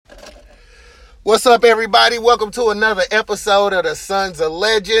What's up, everybody? Welcome to another episode of the Sons of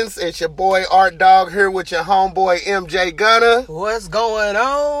Legends. It's your boy Art Dog here with your homeboy MJ Gunner. What's going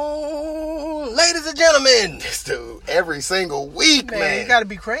on, ladies and gentlemen? This dude, every single week, man. You gotta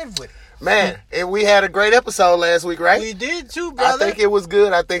be creative with it. Man, and we had a great episode last week, right? We did too, brother. I think it was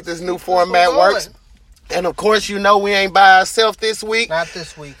good. I think this new format works. And of course, you know we ain't by ourselves this week. Not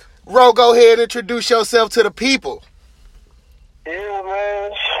this week. Ro, go ahead and introduce yourself to the people. Yeah,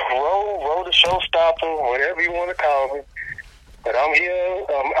 man. Roll the showstopper, whatever you want to call me. But I'm here.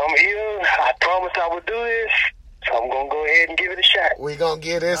 I'm here. I promised I would do this, so I'm gonna go ahead and give it a shot. We gonna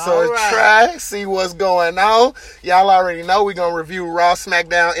give this All a right. try, see what's going on. Y'all already know we gonna review Raw,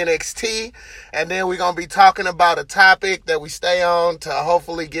 SmackDown, NXT, and then we gonna be talking about a topic that we stay on to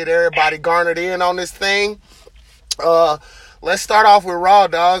hopefully get everybody garnered in on this thing. Let's start off with Raw,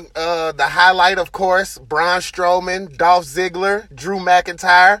 dog. The highlight, of course, Braun Strowman, Dolph Ziggler, Drew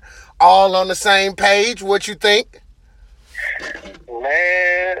McIntyre, all on the same page. What you think?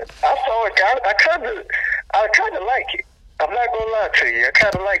 Man, I saw it. I kind of like it. I'm not gonna lie to you. I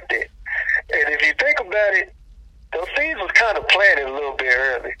kind of liked it. And if you think about it, those things was kind of planted a little bit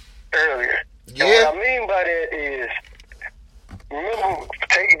earlier. Yeah. And what I mean by that is, remember,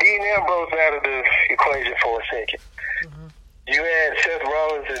 take Dean Ambrose out of the equation for a second. You had Seth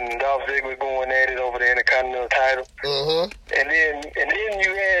Rollins and Dolph Ziggler going at it over the Intercontinental title. Mm-hmm. And then you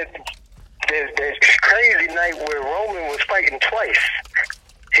had that crazy night where Roman was fighting twice.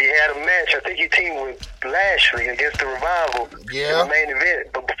 He had a match. I think he teamed with Lashley against the Revival in the main event.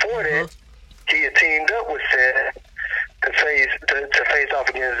 But before that, he had teamed up with Seth to face off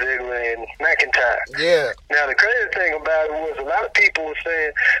against Ziggler and McIntyre. Yeah. Now, the crazy thing about it was a lot of people were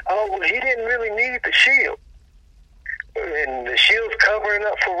saying, oh, well, he didn't really need the Shield. And the Shield's covering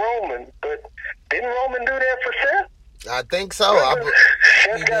up for Roman. But didn't Roman do that for Seth? I think so.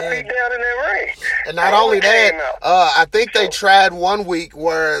 Seth got beat down in that ring. And not only that, I think they tried one week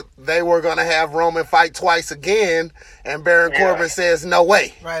where they were going to have Roman fight twice again, and Baron Corbin says, no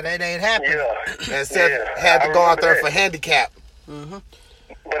way. Right, that ain't happening. Yeah. And Seth had to go out there for handicap. Mm-hmm.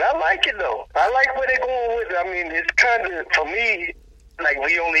 But I like it, though. I like where they're going with it. I mean, it's kind of, for me, like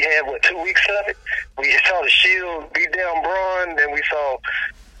we only had, 2 weeks of it? We saw the Shield beat down Braun, then we saw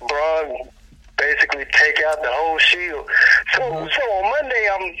Braun basically take out the whole Shield. So on Monday,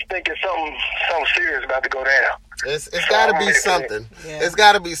 I'm thinking something serious about to go down. It's got to be something. Yeah. It's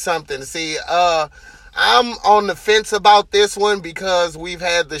got to be something. See, I'm on the fence about this one because we've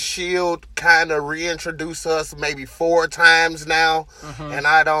had the Shield kind of reintroduce us maybe 4 times now, and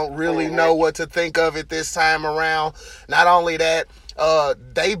I don't really know what to think of it this time around. Not only that,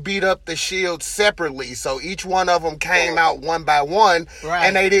 they beat up the Shield separately, so each one of them came out one by one,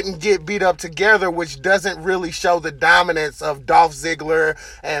 and they didn't get beat up together, which doesn't really show the dominance of Dolph Ziggler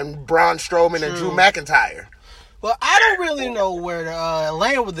and Braun Strowman and Drew McIntyre. Well, I don't really know where to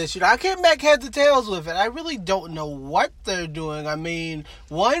land with this. I can't make heads or tails with it. I really don't know what they're doing. I mean,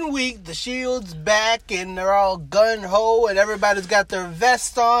 1 week the Shield's back and they're all gun-ho and everybody's got their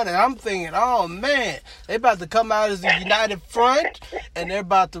vests on, and I'm thinking, oh man, they're about to come out as a united front and they're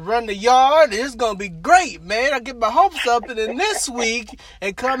about to run the yard. It's going to be great, man. I get my hopes up, and then this week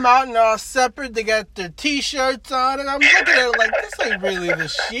they come out and they're all separate. They got their t-shirts on, and I'm looking at it like, this ain't really the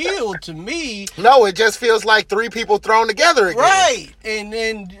Shield to me. No, it just feels like 3 people thrown together again. Right.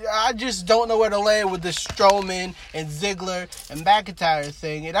 And I just don't know where to land with the Strowman and Ziggler and McIntyre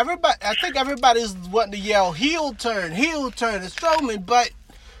thing. And I think everybody's wanting to yell heel turn to Strowman, but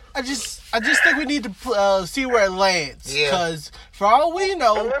I just think we need to see where it lands. Because for all we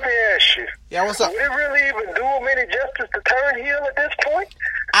know... Well, let me ask you. Yeah, what's up? Would it really even do him any justice to turn heel at this point?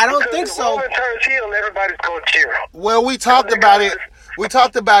 I don't think so. If Roman turns heel, everybody's going to cheer him. Well, we talked about it. We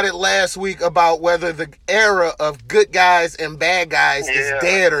talked about it last week about whether the era of good guys and bad guys is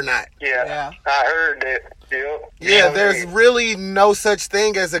dead or not. Yeah. I heard that. Yeah, there's really no such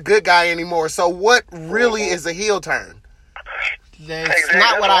thing as a good guy anymore. So what really is a heel turn? That's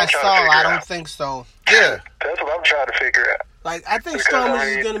not what I saw. I don't think so. Yeah. That's what I'm trying to figure out. Like, I think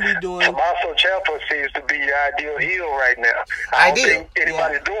Strowman is going to be doing... Tommaso Ciampa seems to be your ideal heel right now. I don't think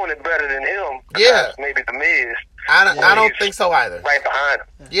anybody's doing it better than him. Yeah. Maybe The Miz. I don't think so either. Right behind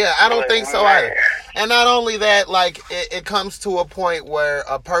him. Yeah, I don't think so either. And not only that, like, it comes to a point where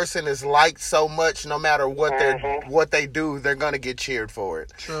a person is liked so much, no matter what they do, they're going to get cheered for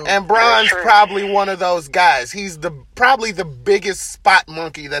it. True. And Braun's probably one of those guys. He's probably the biggest spot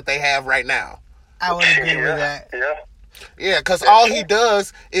monkey that they have right now. I would agree with that. Yeah. Yeah, because all he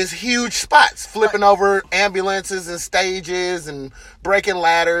does is huge spots, flipping over ambulances and stages and breaking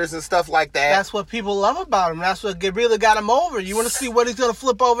ladders and stuff like that. That's what people love about him. That's what really got him over. You want to see what he's going to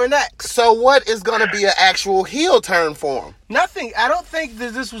flip over next. So what is going to be an actual heel turn for him? Nothing. I don't think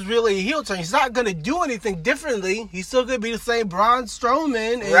that this was really a heel turn. He's not going to do anything differently. He's still going to be the same Braun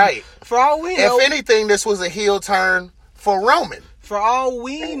Strowman. And right. For all we know... If anything, this was a heel turn for Roman. For all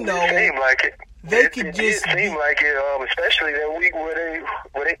we know... It seemed like it. It seemed like it, especially that week where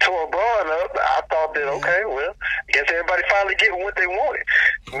they tore Braun up. I thought that, okay, well, I guess everybody finally getting what they wanted.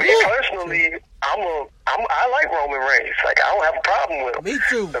 Me personally, I like Roman Reigns. Like, I don't have a problem with him. Me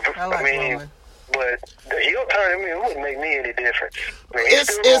too. I like Roman. But the heel turn, it wouldn't make me any difference. I mean, it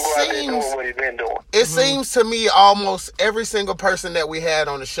seems doing what he's been doing. It seems to me almost every single person that we had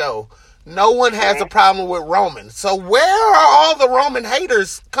on the show, no one has a problem with Roman. So where are all the Roman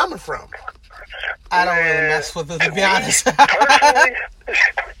haters coming from? I don't really mess with it, to be honest. Personally,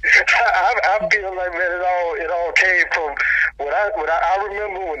 I feel like, man, it all came from what I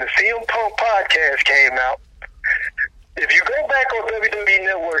remember when the CM Punk podcast came out. If you go back on WWE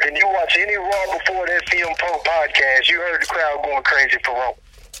Network and you watch any Raw before that CM Punk podcast, you heard the crowd going crazy for Roman.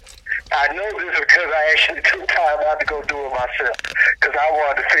 I know this because I actually took time out to go do it myself because I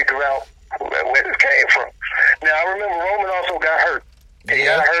wanted to figure out where this came from. Now, I remember Roman also got hurt. He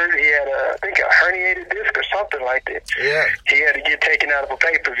got hurt. He had, I think, a herniated disc or something like that. Yeah. He had to get taken out of a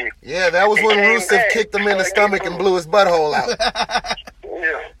pay-per-view. Yeah, that was when Rusev kicked him in the stomach and blew his butthole out.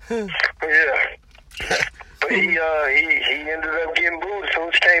 Yeah. But he ended up getting booed as soon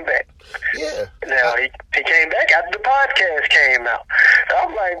as he came back. Yeah. Now, he came back after the podcast came out.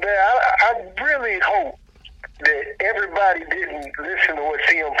 I'm like, man, I really hope that everybody didn't listen to what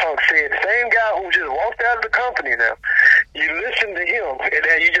CM Punk said. The same guy who just walked out of the company now. You listened to him, and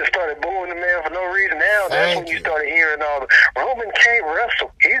then you just started booing the man for no reason. Now, that's when you started hearing all the, Roman can't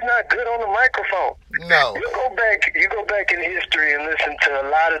wrestle. He's not good on the microphone. No. You go back in history and listen to a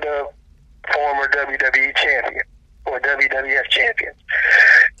lot of the former WWE champions or WWF champions.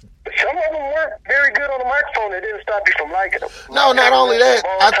 Some of them weren't very good on the microphone. It didn't stop you from liking them. No, not only that,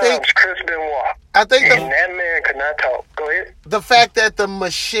 I think Chris Benoit. I think that man could not talk. Go ahead. The fact that the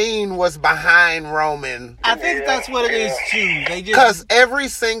machine was behind Roman. I think that's what it is too. They just because every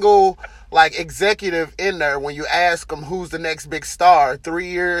single executive in there, when you ask them who's the next big star,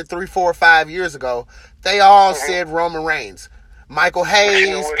 3, 4, 5 years ago, they all said Roman Reigns. Michael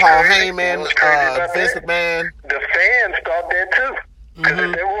Hayes, Paul Heyman, Vince McMahon. The fans thought that too. Because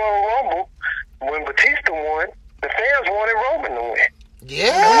at the Royal Rumble, when Batista won, the fans wanted Roman to win.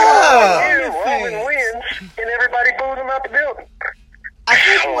 Yeah. Roman wins, and everybody booed him out the building. I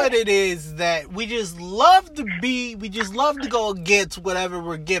think what it is that we just love to go against whatever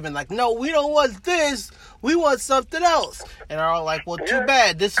we're given. Like, no, we don't want this. We want something else. And they're all like, well, too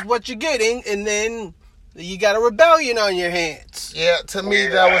bad. This is what you're getting. And then you got a rebellion on your hands. Yeah, to me,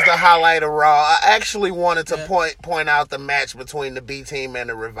 that was the highlight of Raw. I actually wanted to point out the match between the B Team and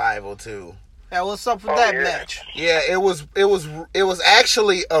the Revival, too. Yeah, what's up with that match? Yeah, it was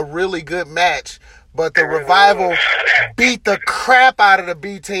actually a really good match, but the Revival beat the crap out of the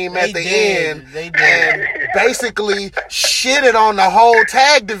B Team at the end. They did. And basically shitted on the whole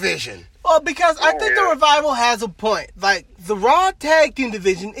tag division. Well, because I think the Revival has a point. Like, the Raw tag team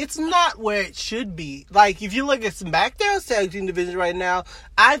division, it's not where it should be. Like, if you look at SmackDown's tag team division right now,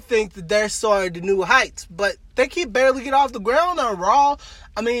 I think that they're soaring to new heights. But they keep barely getting off the ground on Raw.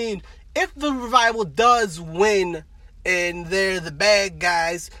 I mean, if the Revival does win and they're the bad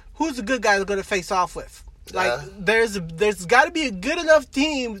guys, who's the good guys they're going to face off with? Like, there's got to be a good enough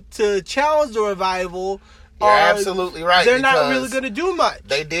team to challenge the Revival. You're absolutely right. They're not really going to do much.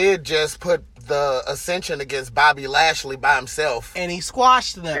 They did just put the Ascension against Bobby Lashley by himself, and he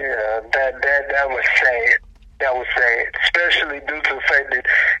squashed them. Yeah, that was sad. That was sad, especially due to the fact that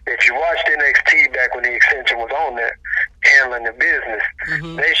if you watched NXT back when the Ascension was on there, handling the business,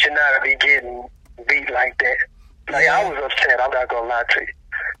 they should not be getting beat like that. Like, I was upset. I'm not gonna lie to you.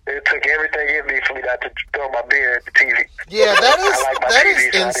 It took everything in me for me not to throw my beer at the TV. Yeah, that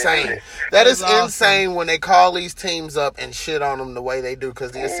is insane. That is insane when they call these teams up and shit on them the way they do,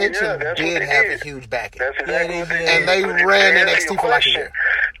 because the Ascension did have a huge backing. That's exactly what they did. And they ran NXT for like a year.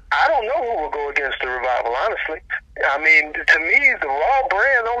 I don't know who will go against the Revival, honestly. I mean, to me, the Raw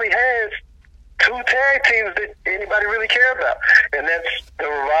brand only has 2 tag teams that anybody really care about, and that's the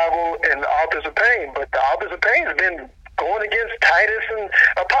Revival and the Authors of Pain. But the Authors of Pain has been going against Titus and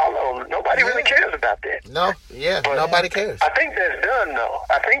Apollo. Nobody really cares about that. No, but nobody cares. I think that's done, though.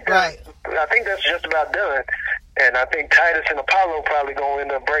 I think that's just about done. And I think Titus and Apollo probably going to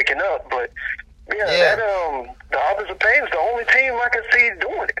end up breaking up. But Yeah. The Authors of Pain is the only team I can see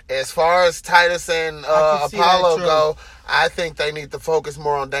doing it. As far as Titus and Apollo go, I think they need to focus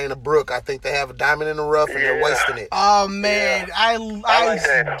more on Dana Brooke. I think they have a diamond in the rough and they're wasting it. Oh man,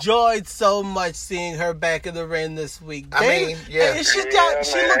 I enjoyed so much seeing her back in the ring this week. And she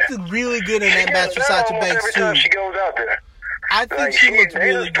looked really good in that match with Sasha Banks every too. time she goes out there. I think she looked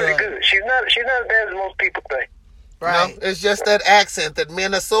really good. She's not as bad as most people think. Right. No, it's just that accent, that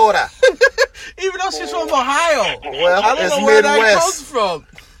Minnesota. Even though she's from Ohio. Well, I don't it's know where Midwest. that comes from.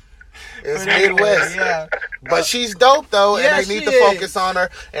 It's Midwest. Yeah. But she's dope, though, Yeah, and they need to she focus on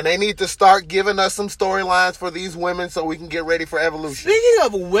her, and they need to start giving us some storylines for these women so we can get ready for Evolution. Speaking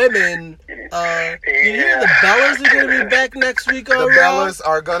of women, you hear the Bellas are going to be back next week on The Raw? Bellas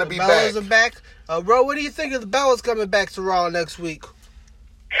are going to be back. The Bellas are back. Ro, what do you think of the Bellas coming back to Raw next week?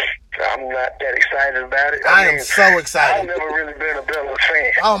 I'm not that excited about it. I am so excited. I've never really been a Bellas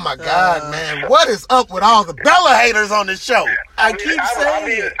fan. Oh my God, man! What is up with all the Bella haters on this show? I keep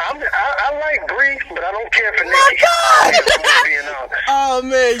saying. I like Brie, but I don't care for Nikki. My God! Being honest. Oh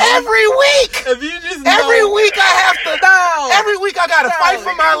man! Every week, If you just every know, week I have to. No. Every week I gotta fight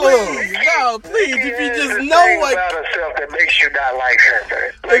for my love. Please, if you just There's know things what. about herself that makes you not like her.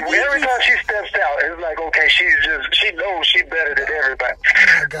 Like If you every just- time she steps out, it's like okay, she knows she's better than everybody.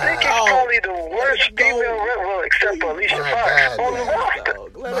 Oh my God. Nikki's probably the worst female wrestler except for Alicia My Fox God, on the roster.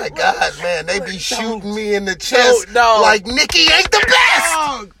 My God, man, they be shooting me in the chest No. like Nikki ain't the best.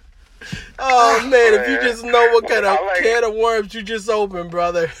 Dog. Oh man, if you just know what kind of I like can of worms you just opened,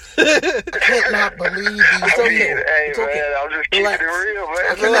 brother. I cannot believe these people. Hey It's man, okay. I'm just keeping Relax. it real, man.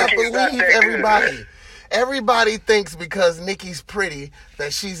 I cannot Nikki's not believe that good. everybody. Everybody thinks because Nikki's pretty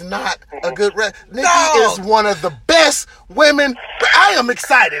that she's not a good Nikki No. is one of the best women. I am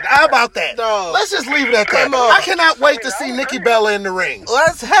excited. How about that? No. Let's just leave it at that. Come on. I cannot wait to see Nikki Bella in the ring.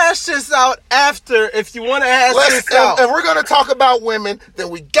 Let's hash this out after, if you want to hash this out. If we're going to talk about women, then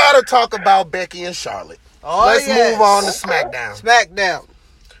we got to talk about Becky and Charlotte. Oh, Let's yes. move on to SmackDown. SmackDown.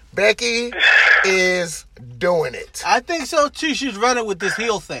 Becky is doing it. I think so too. She's running with this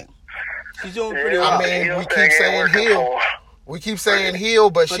heel thing. She's doing pretty well. I mean, we keep saying heel. We keep saying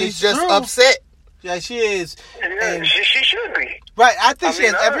heel, but But she's it's just true. upset. Yeah, she is. Yeah, And- she should be. Right, I think she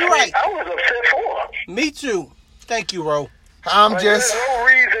has every right. I was upset for her. Me too. Thank you, Ro. I'm Like, just. there's no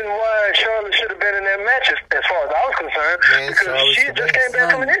reason why Charlotte should have been in that match as far as I was concerned, Man, because Charlotte's she the just best. came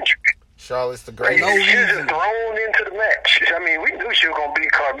back from an injury. Charlotte's the Like, greatest. No she was reason. just thrown into the match. I mean, we knew she was gonna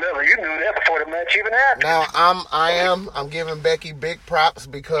beat Carmella. You knew that before the match even happened. Now I'm giving Becky big props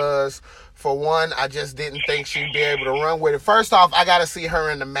because for one, I just didn't think she'd be able to run with it. First off, I got to see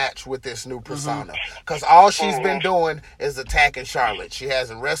her in the match with this new persona because all she's been doing is attacking Charlotte. She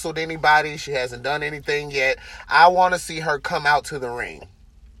hasn't wrestled anybody. She hasn't done anything yet. I want to see her come out to the ring.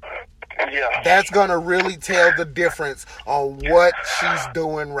 Yeah. That's going to really tell the difference on what she's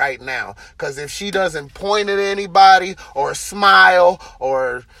doing right now. Because if she doesn't point at anybody or smile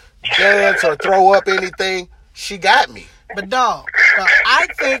or dance or throw up anything, she got me. But dog, I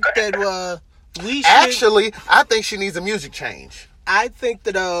think that we should. Actually, I think she needs a music change. I think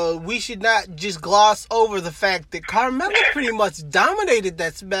that we should not just gloss over the fact that Carmella pretty much dominated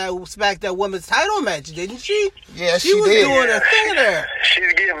that SmackDown Women's title match, didn't she? Yeah, She was did. doing her thing there.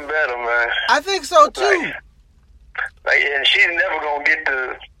 She's getting better, man. I think so too. And she's never gonna get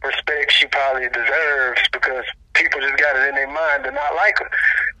the respect she probably deserves because people just got it in their mind to not like her.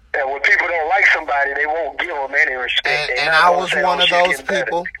 And when people don't like somebody, they won't give them any respect. And They I not gonna was say, one "Oh, of she's those getting better."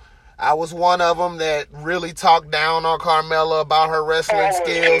 people. I was one of them that really talked down on Carmella about her wrestling Oh,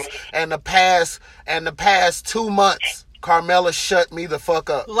 skills. And the past 2 months, Carmella shut me the fuck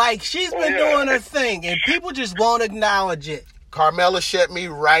up. Like she's been doing her thing, and people just won't acknowledge it. Carmella shut me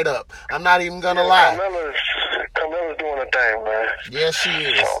right up. I'm not even gonna lie. Carmella's doing her thing, man. Yes, she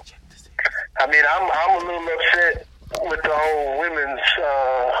is. So, I mean, I'm a little upset with the whole women's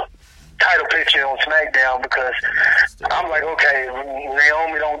title picture on SmackDown because I'm like, okay,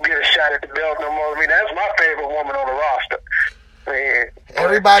 Naomi don't get a shot at the belt no more. I mean, that's my favorite woman on the roster. I mean,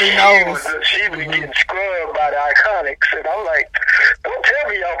 Everybody knows. She was getting scrubbed by the Iconics, and I'm like, don't tell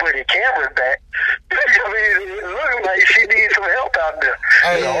me y'all bringing Cameron back. I mean, it looks like she needs some help out there.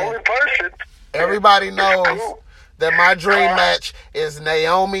 Hey, the only person. Everybody knows Cool. that my dream match is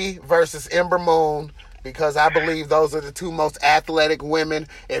Naomi versus Ember Moon because I believe those are the two most athletic women.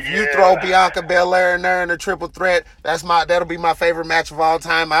 If you throw Bianca Belair in there in a triple threat, that'll be my favorite match of all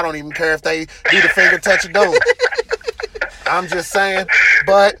time. I don't even care if they do the finger touch of doom. I'm just saying.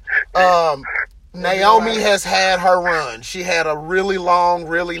 But Naomi has had her run. She had a really long,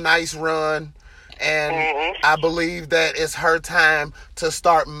 really nice run. And I believe that it's her time to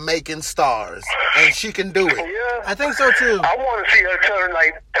start making stars. And she can do it. Yeah. I think so too. I want to see her turn,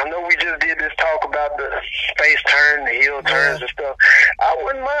 like, I know we just did this talk about the face turn, the heel turns and stuff. I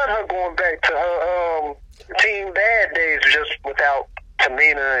wouldn't mind her going back to her Team Bad days just without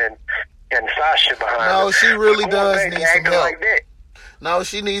Tamina and Sasha behind her. No, she really does Going back need to some acting help. like that. No,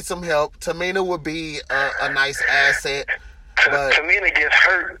 she needs some help. Tamina would be a nice asset. But Tamina gets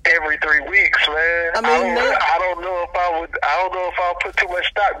hurt every 3 weeks, man. I mean, I don't know if I'll put too much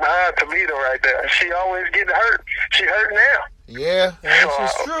stock behind Tamina right there. She always getting hurt. She hurt now. yeah. This So,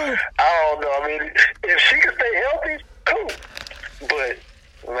 is true. I don't know. I mean, if she can stay healthy, cool. But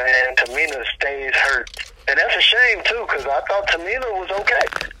man, Tamina stays hurt, and that's a shame too, because I thought Tamina was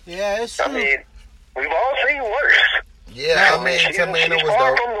okay. Yeah, it's true. I mean, we've all seen worse. Yeah, I mean, she's Tamina was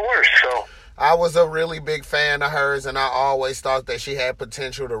far dope. from the worst. So. I was a really big fan of hers, and I always thought that she had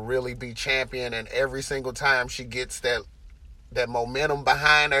potential to really be champion. And every single time she gets that momentum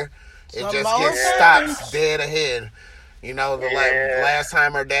behind her, it Something just always gets happens. stops dead ahead. You know, the Yeah. last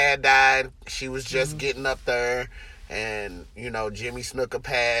time her dad died, she was just getting up there, and you know, Jimmy Snuka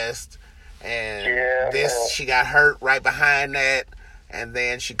passed, and Yeah. she got hurt right behind that. And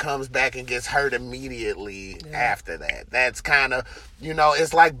then she comes back and gets hurt immediately after that. That's kind of, you know,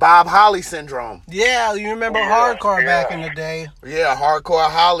 it's like Bob Holly syndrome. Yeah, you remember Yeah, Hardcore back yeah. in the day. Yeah, Hardcore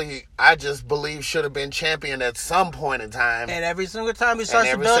Holly, I just believe should have been champion at some point in time. And every single time he starts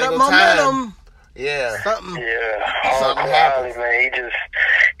to every build up single momentum, Yeah. something. Yeah, Something Harley, happened. man.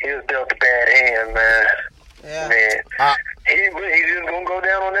 He was dealt a bad hand, man. Yeah. Man, Uh, he's just gonna go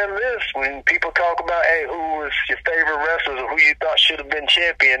down on that list when people talk about, hey, who was your favorite wrestlers or who you thought should have been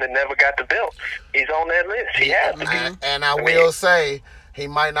champion and never got the belt. He's on that list. He has to be. and I will say, he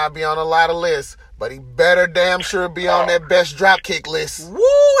might not be on a lot of lists, but he better damn sure be on that best dropkick list. Woo,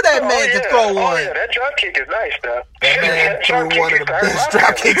 that man can throw one. Oh, yeah, that drop kick is nice, though. That man threw drop one of kick the is best hurt.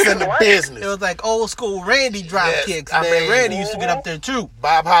 dropkicks in the It business. was like old school Randy drop Yes, kicks, I man. mean- Randy used to get up there too.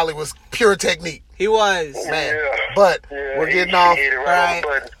 Bob Holly was pure technique, He was. man. Yeah. But Yeah, we're he getting off. hit it right Right. on the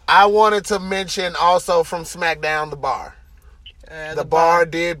button. I wanted to mention also from SmackDown, the Bar. The Bar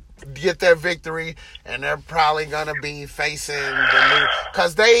did get their victory, and they're probably going to be facing the new...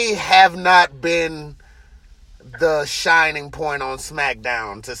 Because they have not been the shining point on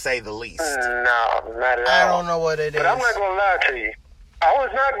SmackDown, to say the least. No, not at all. I don't know what it is. But I'm not going to lie to you. I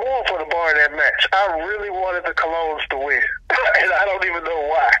was not going for the Bar in that match. I really wanted the Colognes to win. And I don't even know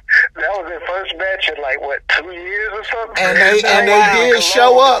why. That was their first match in, like, what, 2 years or something? And they did Colognes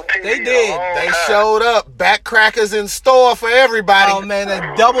show up. on TV They a did. long They time. showed up. Back crackers in store for everybody. Oh man,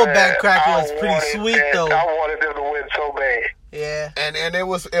 that double Man, back cracker was I pretty wanted sweet that. though. I wanted them to win so bad. Yeah. And it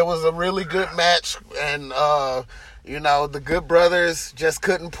was a really good match, and you know, the Good Brothers just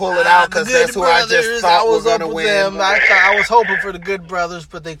couldn't pull it out, because The Good that's who I Brothers, just thought was were up going to with win. them. I was hoping for the Good Brothers,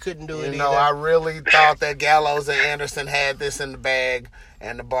 but they couldn't do it You know, either. I really thought that Gallows and Anderson had this in the bag,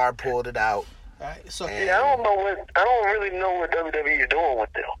 and the Bar pulled it out. Right, so Yeah, I don't really know what WWE is doing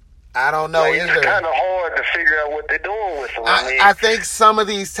with them. I don't know Like, it's either. kind of hard to figure out what they're doing with them. I think some of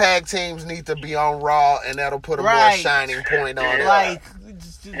these tag teams need to be on Raw, and that'll put a more Right. shining point on it. like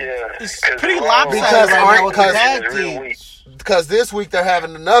Yeah, it's 'cause pretty Raw- lopsided Because right aren't- now with the because- tag is real teams. weak. Because this week they're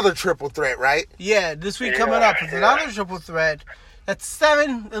having another triple threat, right? Yeah, this week Yeah, coming up is yeah. another triple threat. That's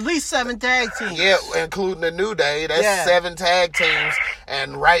at least seven tag teams. Yeah, including the New Day. That's Yeah. 7 tag teams.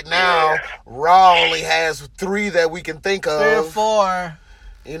 And right now, Yeah. Raw only has 3 that we can think 3 or of. 4.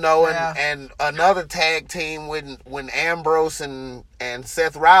 You know, Yeah. and another tag team when Ambrose and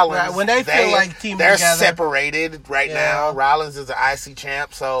Seth Rollins, Right, when they feel like teaming they're together. separated right Yeah. now. Rollins is an IC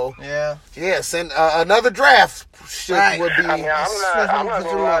champ, so Yeah. yeah, send another draft Right. would be. I mean, I'm not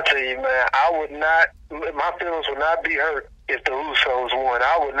gonna lie to you, man. I would not. My feelings would not be hurt if the Usos won.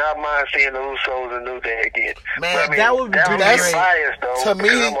 I would not mind seeing the Usos and New Day again. Man, But, I mean, that would be that pretty be great. biased, though. To me,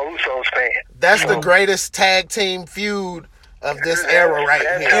 because I'm a Usos fan. That's the greatest tag team feud of this era right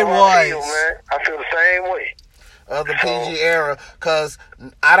That's here. how It I feel, was. man. I feel the same way. Of the PG era, because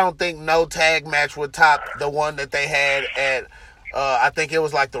I don't think no tag match would top the one that they had at I think it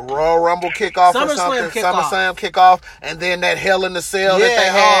was like the Royal Rumble kickoff or SummerSlam something, kickoff. SummerSlam kickoff, and then that Hell in the Cell that they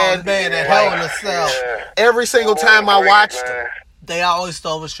Yeah, had. oh man, that Yeah. Hell in a Cell. Yeah. Every single time I Great, watched man. them, They always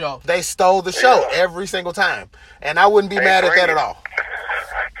stole the show. they stole the show Yeah. every single time, and I wouldn't be They mad at bring that it. at all.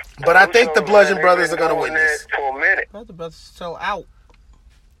 But I think the Usos, Bludgeon man, Brothers they've are been going to win doing this. that for a minute. Brother Brothers still out.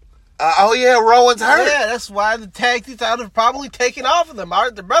 Oh yeah, Rowan's hurt. Yeah, that's why the tag team titles are probably taken off of them.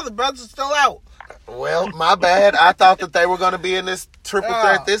 The Brother Brothers are still out. Well, my bad. I thought that they were going to be in this triple Oh.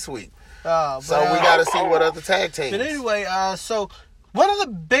 threat this week. So we got to see what other tag teams. But anyway, so one of the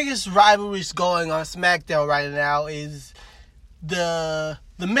biggest rivalries going on SmackDown right now is the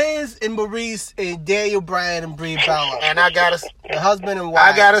Miz and Maurice and Daniel Bryan and Brie Bella. And I gotta, the husband and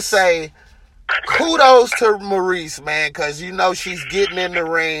wife. I gotta say, kudos to Maurice, man, because you know she's getting in the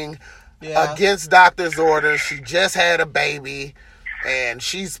ring against doctor's orders. She just had a baby, and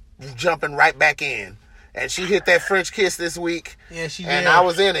she's jumping right back in. And she hit that French kiss this week. Yeah, she did. And I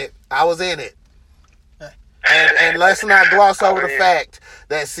was in it. And let's not gloss over the fact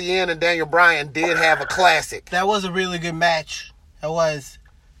that CN and Daniel Bryan did have a classic. That was a really good match. It was.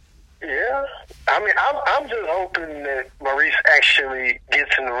 Yeah. I mean, I'm just hoping that Maurice actually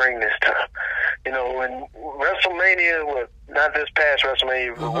gets in the ring this time. You know, when WrestleMania, not this past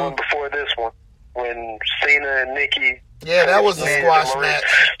WrestleMania, but one before this one, when Cena and Nikki. Yeah, that was a squash match.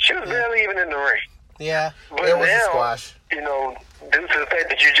 She was barely even in the ring. Yeah. But it was now, a squash. You know, due to the fact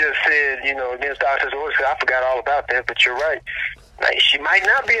that you just said, you know, against Doctor's orders, I forgot all about that, but you're right. Like, she might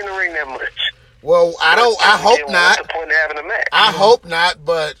not be in the ring that much. Well, I hope not. What's the point of having a match? I hope not,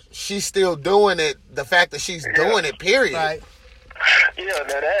 but she's still doing it. The fact that she's doing it, period. Right. Yeah, now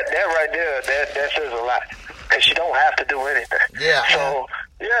that right there, that says a lot. Because she don't have to do anything. Yeah. So,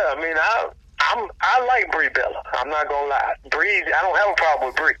 yeah, I mean, I like Brie Bella. I'm not going to lie. Brie, I don't have a problem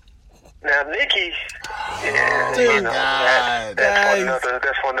with Brie. Now, Nikki, Dude,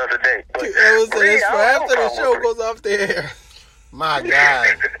 that's for another day. But Brie, that's for after the show goes off the air. My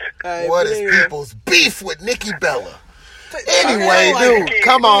God. Right, what is people's beef with Nikki Bella? Anyway, dude,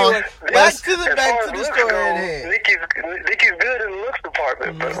 come on. Back to the story at hand. Nikki's good in the looks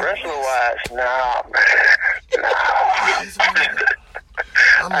department, but wrestling-wise, nah.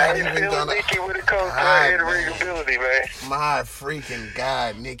 I'm not even gonna. Nikki when it comes to her in-ring ability, man. My freaking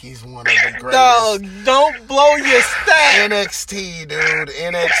God, Nikki's one of the greatest. Dog, don't blow your stack. NXT, dude,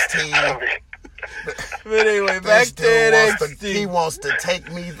 NXT. But anyway, back to NXT. He wants to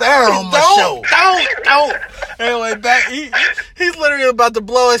take me there on my show. Don't. Anyway, back. He's literally about to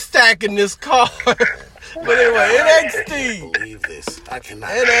blow his stack in this car. But anyway, NXT. I can't believe this. I cannot.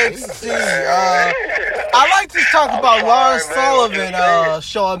 NXT. I like to talk about Lars Sullivan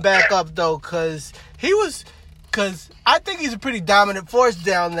showing back up though, because I think he's a pretty dominant force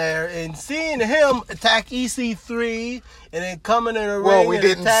down there, and seeing him attack EC3 and then coming in a ring and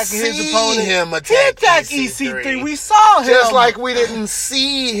attacking his opponent. Him he attacked EC3. We saw him. Just like we didn't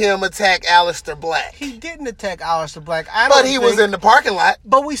see him attack Aleister Black. He didn't attack Aleister Black. But he was in the parking lot.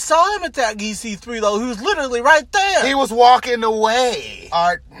 But we saw him attack EC3 though. He was literally right there. He was walking away.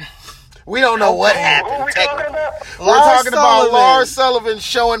 Art. We don't know what happened. Who are we talking about? We're talking about Lars Sullivan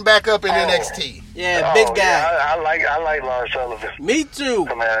showing back up in NXT. Yeah, big guy. Yeah, I like Lars Sullivan. Me too.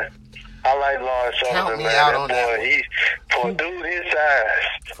 Come on. I like Lars Sullivan, Count me man. out on that one. For a dude his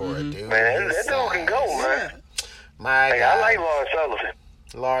size. For a dude man, his that dude can go, man. My God. I like Lars Sullivan.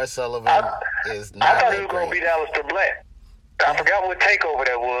 Lars Sullivan is not I thought he was going to beat Aleister Black. I forgot what takeover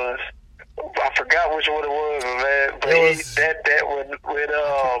that was. I forgot which one it was, man. But that one with I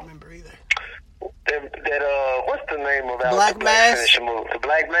can't remember either. That what's the name of Black Mass? Finishing move? The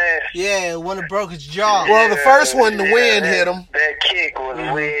Black Mass? Yeah, one that broke his jaw. Well, the first one, the wind hit him. That kick was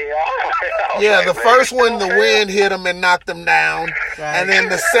way off. Yeah, the first one, the wind hit him and knocked him down. Right. And then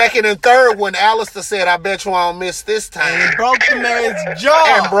the second and third one, Aleister said, I bet you I don't miss this time. And he broke the man's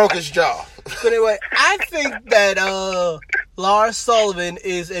jaw. And broke his jaw. But anyway, I think that Lars Sullivan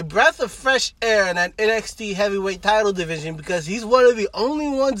is a breath of fresh air in that NXT heavyweight title division because he's one of the only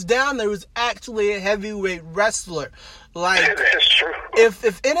ones down there who's actually a heavyweight wrestler. Like, that's true.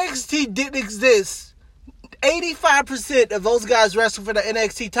 If NXT didn't exist, 85% of those guys wrestling for the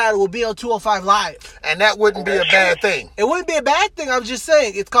NXT title will be on 205 Live. And that wouldn't be a bad thing. It wouldn't be a bad thing. I'm just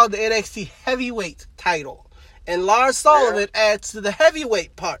saying it's called the NXT heavyweight title. And Lars Sullivan adds to the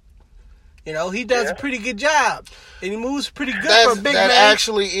heavyweight part. You know, he does a pretty good job. And he moves pretty good for a big man. That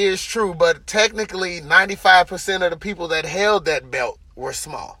actually is true. But technically, 95% of the people that held that belt were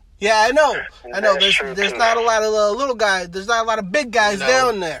small. Yeah, I know. There's not a lot of little guys. There's not a lot of big guys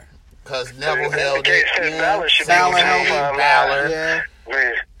down there. Because Neville held it. Balor held it. Balor. Yeah.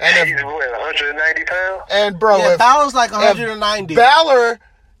 And he's 190 pounds? And bro, yeah, Balor's like 190. Balor,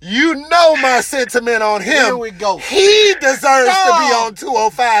 you know my sentiment on him. Here we go. He deserves to be on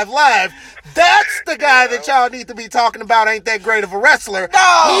 205 Live. That's the guy that y'all need to be talking about. Ain't that great of a wrestler.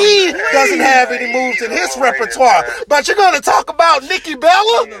 He doesn't have any moves in his repertoire. But you're going to talk about Nikki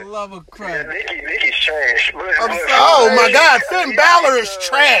Bella? For the love of Christ. Nikki's trash. Oh my God, Finn Balor is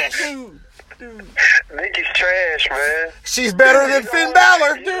trash. Nikki's trash, man. She's better than Finn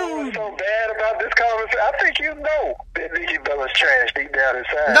Balor. Dude. What's so bad about this conversation. I think you know that Nikki Bella's trash deep down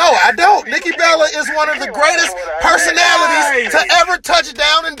inside. No, I don't. Nikki Bella is one of the greatest personalities to ever touch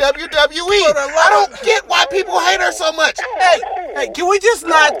down in WWE. I don't get why people hate her so much. Hey, can we just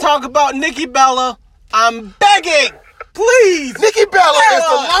not talk about Nikki Bella? I'm begging. Please. Nikki Bella is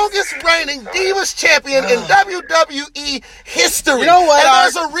the longest reigning Divas champion in WWE history. You know what?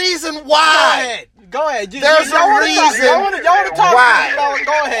 And there's a reason why. Go ahead. There's a reason y'all want to talk why. Nikki Bella?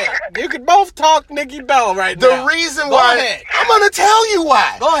 Go ahead. You can both talk Nikki Bella right now. The reason Go why, ahead. I'm going to tell you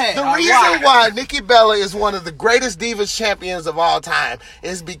why. Go ahead. The reason why Nikki Bella is one of the greatest Divas champions of all time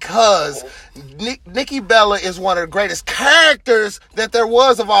is because Nikki Bella is one of the greatest characters that there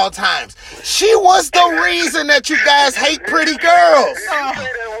was of all times. She was the reason that you guys hate pretty girls. You say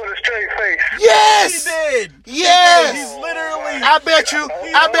that with a straight face. Yes. He did. Yes. He's literally. I bet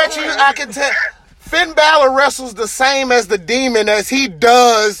you I can tell. Finn Balor wrestles the same as the Demon as he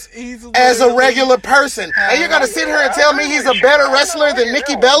does as a regular person. And you're going to sit here and tell me he's a better wrestler than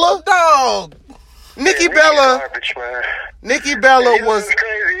Nikki Bella? Dog. Nikki Bella was... crazy. It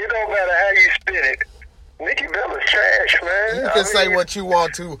don't matter how you spin it. Nikki Bella's trash, man. You can say what you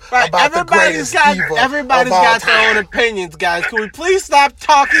want to Right, about the greatest diva everybody's of all got time. their own opinions, guys. Can we please stop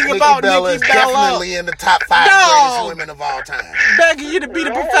talking Nikki about Bella Nikki is Bella? definitely in the top 5 greatest women of all time. Begging you to be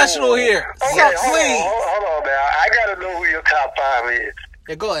the professional here. Okay, So please. hold on now. I got to know who your top 5 is.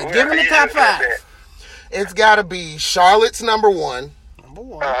 Yeah, go ahead. Give me the top 5. It's got to be Charlotte's number 1. Number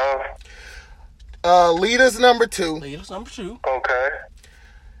 1. Lita's number 2. Lita's number 2. Okay.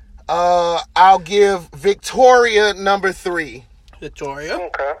 I'll give Victoria number 3. Victoria.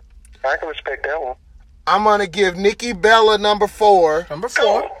 Okay. I can respect that one. I'm going to give Nikki Bella number 4. Number 4.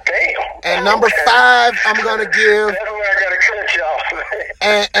 Oh, damn. And number 5, I'm going to give... That's where I got to cut you off,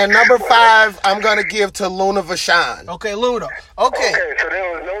 man. And number 5, I'm going to give to Luna Vachon. Okay, Luna. Okay. Okay, so there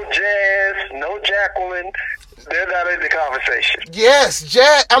was no Jazz, no Jacqueline. They're not in the conversation. Yes,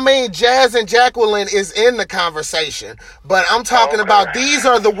 Jazz and Jacqueline is in the conversation. But I'm talking about these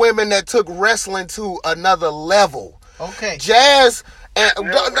are the women that took wrestling to another level. Okay. Jazz, and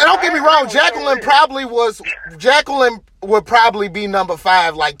don't get me wrong, Jacqueline would probably be number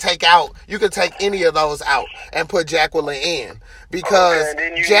 5, like you could take any of those out and put Jacqueline in. Because and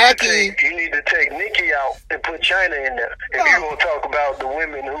then you Jackie... you need to take Nikki out and put China in there. If you want to talk about the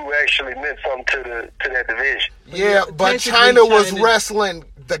women who actually meant something to that division. Yeah, but China was wrestling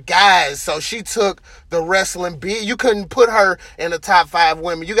the guys, so she took the wrestling beat. You couldn't put her in the top 5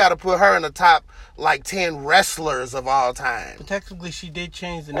 women. You got to put her in the top, 10 wrestlers of all time. But technically, she did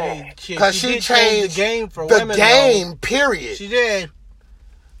change the name. Because she changed the game for the women. game, period. She did.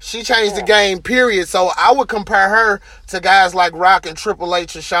 She changed the game, period. So I would compare her to guys like Rock and Triple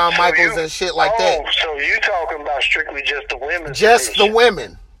H and Shawn Michaels and shit like that. So you talking about strictly just the women? Just the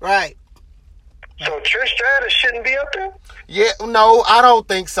women. Right. So Trish Stratus shouldn't be up there? Yeah, no, I don't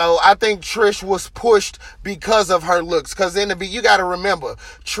think so. I think Trish was pushed because of her looks. Because you got to remember,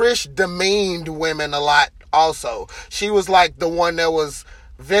 Trish demeaned women a lot also. She was like the one that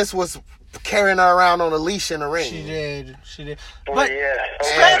Vince was carrying her around on a leash in the ring. She did. But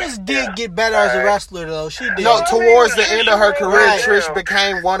Stratus did get better as a wrestler, though. She did. No, towards the end of her career, Right. Trish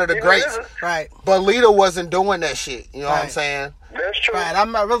became one of the greats. Right. But Lita wasn't doing that shit. You know what I'm saying? That's true. Right.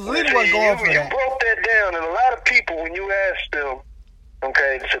 I'm not. Lita wasn't going for You that. broke that down, and a lot of people, when you ask them,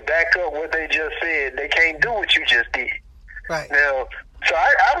 okay, to back up what they just said, they can't do what you just did. Right. Now, so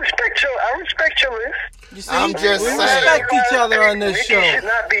I respect your list. You see, I'm just we saying. respect each other on this Nikki show. should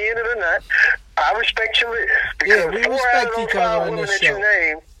not be in it or not. I respect your list. Yeah, Because we 4 respect out of those each other 5 on women this that show. you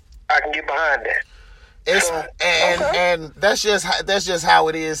name, I can get behind that. And that's just how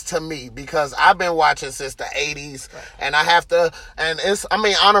it is to me, because I've been watching since the 80s, and I have to, and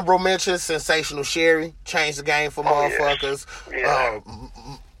honorable mention, Sensational Sherry changed the game for motherfuckers. Yeah.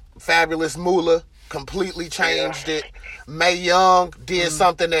 Fabulous Moolah completely changed it. Mae Young did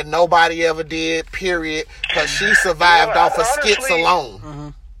something that nobody ever did, period, because she survived off of skits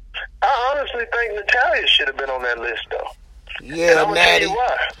alone. I honestly think Natalya should have been on that list, though. Yeah, Natty.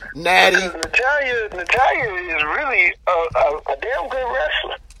 Because Natalya is really a damn good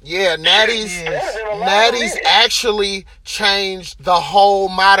wrestler. Yeah, Natty's actually changed the whole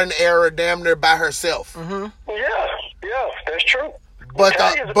modern era damn near by herself. Yeah, that's true. But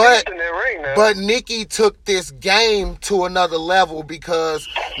Natalya's a beast in that ring now. but Nikki took this game to another level, because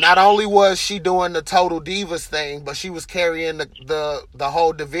not only was she doing the Total Divas thing, but she was carrying the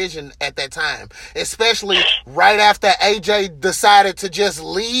whole division at that time. Especially right after AJ decided to just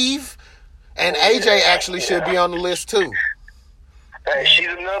leave, and AJ actually should be on the list too. Hey, she's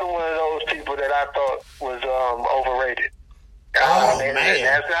another one of those people that I thought was overrated. Oh, man. man.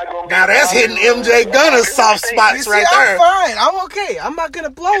 That's not gonna be Now that's hitting MJ Gunner's soft spots right there. I'm fine. I'm okay. I'm not gonna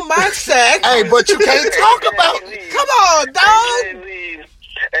blow my sack. Hey, but you can't talk about. Come on, dog.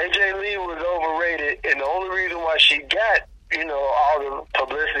 AJ Lee was overrated, and the only reason why she got, all the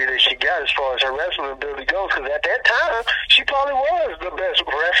publicity that she got as far as her wrestling ability goes, because at that time, she probably was the best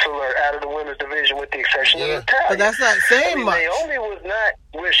wrestler out of the women's division with the exception of Natalya. But that's not saying much. Naomi was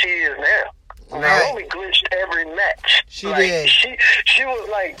not where she is now. Right. Naomi glitched every match. She did. She was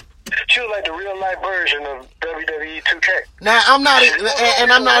like the real life version of WWE 2K. Now I'm not,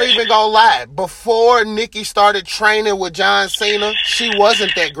 I'm not even gonna lie. Before Nikki started training with John Cena, she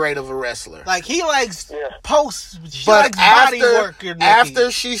wasn't that great of a wrestler. Like he likes posts, she But likes body work.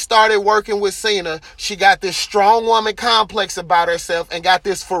 after she started working with Cena, she got this strong woman complex about herself and got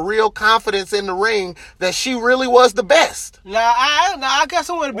this for real confidence in the ring that she really was the best. Now I guess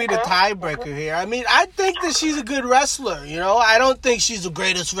I'm gonna be the tiebreaker here. I mean, I think that she's a good wrestler. I don't think she's the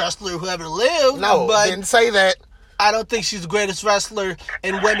greatest wrestler who ever lived. No, but didn't say that. I don't think she's the greatest wrestler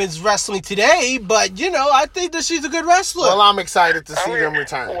in women's wrestling today, but, I think that she's a good wrestler. Well, I'm excited to see them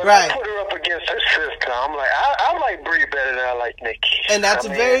return. When Right. I put her up against her sister, I'm like, I like Brie better than I like Nikki. And that's a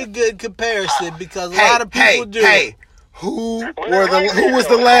very good comparison because a lot of people do. Hey, who was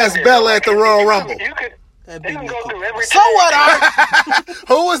the last Bella at the Royal Rumble? You can go through every So what, Art?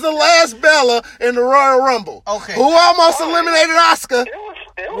 Who was the last Bella in the Royal Rumble? Okay. Who almost eliminated Oscar?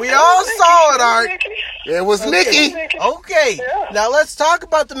 We all saw it, Art. It was Nikki. Okay. Yeah. Now let's talk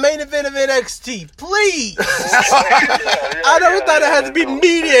about the main event of NXT, please. I never thought it had to be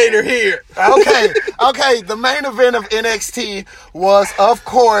mediator here. Okay. The main event of NXT was, of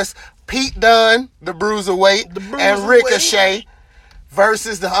course, Pete Dunne, the Bruiserweight, and Ricochet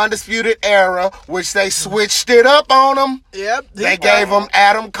versus the Undisputed Era, which they switched it up on them. Yep. They gave them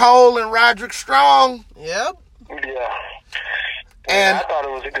Adam Cole and Roderick Strong. Yep. Yeah. And I thought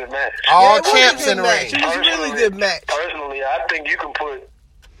it was a good match. all it was a champs good in the match. ring. It was a really good match. Personally, I think you can put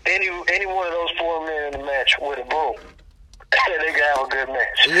any one of those four men in the match with a broom. They can have a good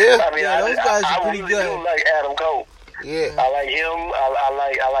match. Yeah. I mean, those guys are pretty really good. do like Adam Cole. Yeah. I like him.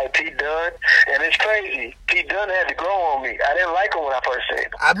 I like Pete Dunne. And it's crazy. Pete Dunne had to grow on me. I didn't like him when I first seen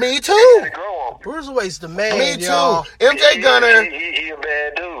him. Me He had too. to grow on me. Bruiserweight's the man, Me too. y'all. MJ Gunner. He a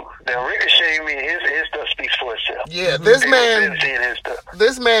bad dude. Now Ricochet, his stuff speaks for itself. Yeah, this People man. been seeing his stuff.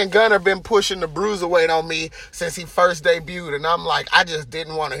 This man Gunner been pushing the Bruiserweight on me since he first debuted, and I'm like, I just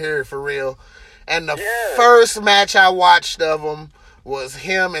didn't want to hear it for real. And the first match I watched of him was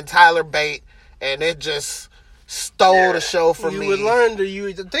him and Tyler Bate, and it just stole the show from me.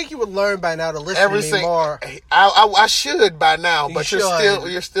 I think you would learn by now to listen to me more. I should by now, but You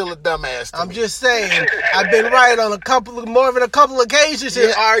you're still a dumbass. I'm just saying, I've been right on more than a couple occasions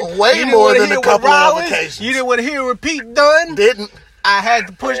here, Art. Way You didn't more wanna than hear a with couple of Rollins. occasions. You didn't want to hear with Pete Dunne. Didn't. I had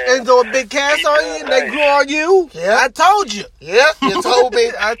to push Enzo a big cast on you, and they grew on you. Yeah. I told you. Yep, you told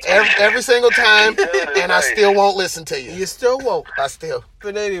me every single time, and I still won't listen to you. You still won't. I still.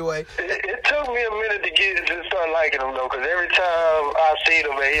 But anyway, It took me a minute to start liking him though, because every time I seen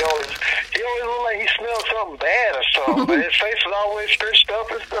him, man, he always looked like he smelled something bad or something. But his face was always stretched up.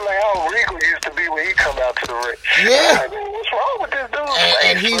 It's still like how Regal used to be when he come out to the ring. Yeah. Like, man, what's wrong with this dude's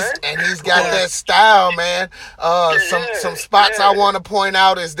And face, he's got that style, man. Some spots I want to point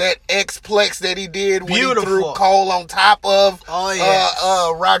out is that X-Plex that he did when he threw Cole on top of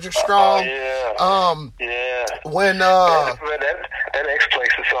Roderick Strong. Yeah. When that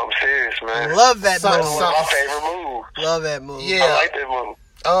X-Plex is something serious, man. love that That's move. one of my favorite moves. Love that move. Yeah. I like that move.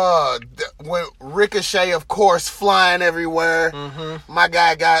 When Ricochet, of course, flying everywhere. My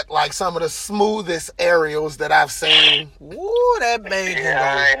guy got like some of the smoothest aerials that I've seen. Ooh, that man.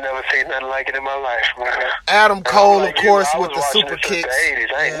 I ain't never seen nothing like it in my life, man. Adam Cole, of course, I with was the watching super this since kicks. the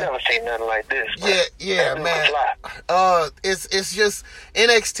 80s. I ain't never seen nothing like this. Man. Yeah, That man. dude can fly. It's just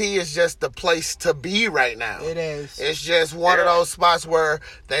NXT is just the place to be right now. It is. It's just one of those spots where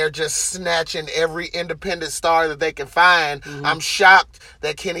they're just snatching every independent star that they can find. I'm shocked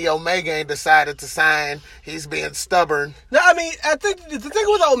that Kenny Omega ain't decided to sign. He's being stubborn. No, I mean, I think the thing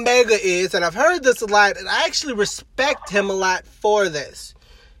with Omega is, and I've heard this a lot, and I actually respect him a lot for this.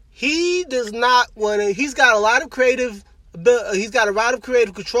 He does not want to. He's got a lot of creative. He's got a lot of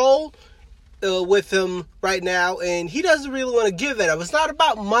creative control with him right now, and he doesn't really want to give it up. It's not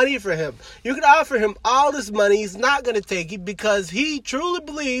about money for him. You can offer him all this money, he's not going to take it because he truly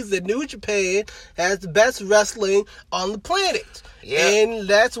believes that New Japan has the best wrestling on the planet. Yeah. And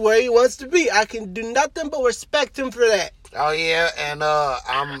that's where he wants to be. I can do nothing but respect him for that. Oh yeah, and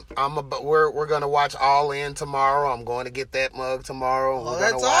we're gonna watch All In tomorrow. I'm going to get that mug tomorrow. Oh, We're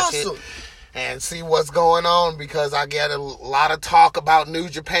that's gonna watch awesome. it. and see what's going on, because I get a lot of talk about New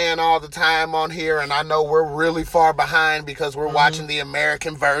Japan all the time on here, and I know we're really far behind because we're watching the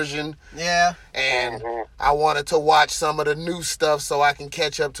American version. Yeah. And I wanted to watch some of the new stuff so I can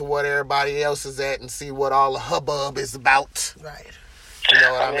catch up to what everybody else is at and see what all the hubbub is about. Right. You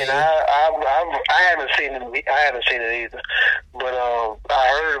know what I mean? I haven't seen it. I haven't seen it either, but I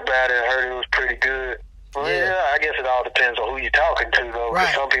heard about it. I heard it was pretty good. Well, yeah, I guess it all depends on who you're talking to, though.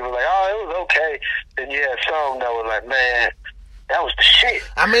 Right. Some people are like, oh, it was okay. Then you had some that was like, man, that was the shit.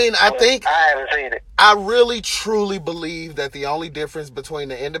 I mean, I haven't seen it. I really, truly believe that the only difference between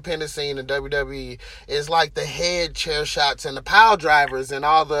the independent scene and WWE is like the head chair shots and the pile drivers and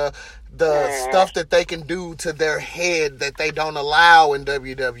all the stuff that they can do to their head that they don't allow in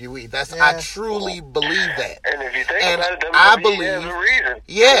WWE. I truly believe that. And if you think about it, WWE has a reason.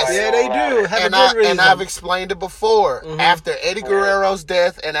 Yes. Yeah, they do. Have a good reason. And I've explained it before. After Eddie Guerrero's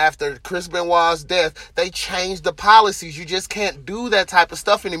death and after Chris Benoit's death, they changed the policies. You just can't do that type of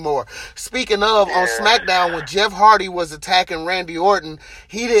stuff anymore. Speaking of, on SmackDown, when Jeff Hardy was attacking Randy Orton,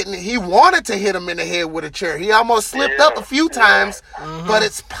 he wanted to hit him in the head with a chair. He almost slipped up a few times, but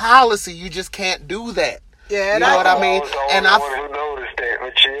it's policy. You just can't do that. Yeah, you know what I mean? And I noticed that,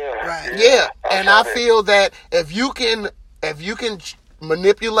 but right. And I feel that if you can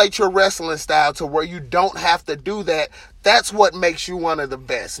manipulate your wrestling style to where you don't have to do that, that's what makes you one of the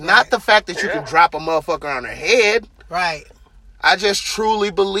best. Right. Not the fact that you can drop a motherfucker on their head. Right. I just truly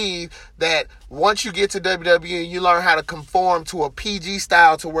believe that once you get to WWE and you learn how to conform to a PG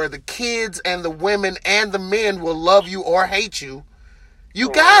style to where the kids and the women and the men will love you or hate you, you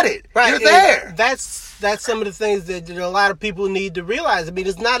got it. Right. You're there. That's some of the things that a lot of people need to realize. I mean,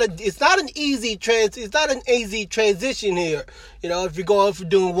 it's not an easy transition here. You know, if you're going for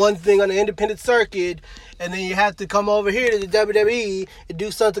doing one thing on the independent circuit and then you have to come over here to the WWE and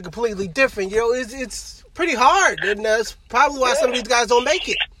do something completely different, you know, it's pretty hard, and that's probably why some of these guys don't make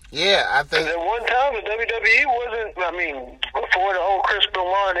it. Yeah, I think. At one time, the WWE wasn't. I mean, before the whole Chris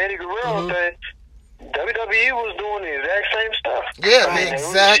Benoit and Eddie Guerrero thing, WWE was doing the exact same stuff. Yeah, the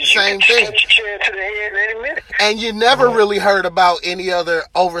exact same thing. Cut your chair to the head in any minute. And you never really heard about any other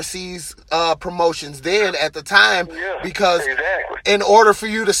overseas promotions then at the time, because in order for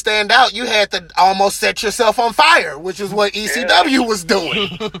you to stand out, you had to almost set yourself on fire, which is what ECW was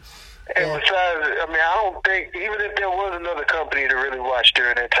doing. And besides, I mean, I don't think, even if there was another company to really watch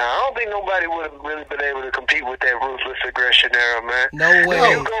during that time, I don't think nobody would have really been able to compete with that Ruthless Aggression era, man. No way.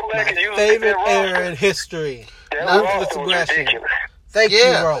 If you go back and you favorite era in history. Ruthless Aggression. Thank you,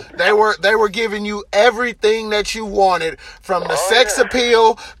 bro. They were giving you everything that you wanted, from the sex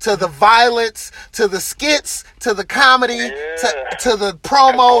appeal to the violence to the skits to the comedy to the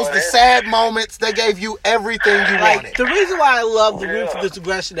promos, the sad moments. They gave you everything you wanted. The reason why I love the Ruthless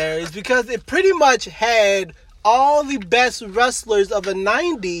Aggression era is because it pretty much had all the best wrestlers of the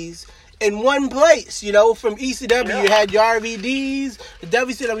 90s in one place. You know, from ECW you had your RVDs, the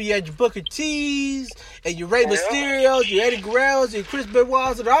WCW you had your Booker T's, and your Rey Mysterios, your Eddie Guerreros, your Chris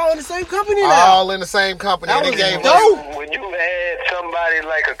Benoits, they're all in the same company now. All in the same company. That was dope. When you had somebody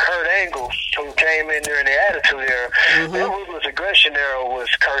like a Kurt Angle who came in during the Attitude Era, that Ruthless Aggression era was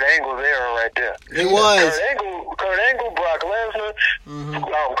Kurt Angle's era right there. It was. Kurt Angle, Brock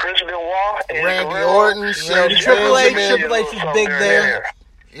Lesnar, Chris Benoit, Randy Orton, Triple H was big there.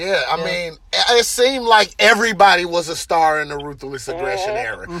 Yeah, I mean, it seemed like everybody was a star in the Ruthless Aggression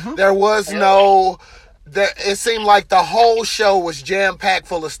era. There was it seemed like the whole show was jam-packed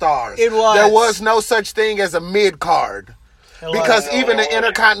full of stars. It was. There was no such thing as a mid-card. Because even the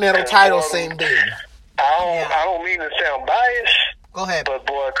Intercontinental title seemed big. I don't mean to sound biased. Go ahead. But,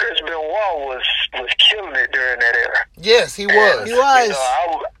 boy, Chris Benoit was killing it during that era. Yes, he was. He was. You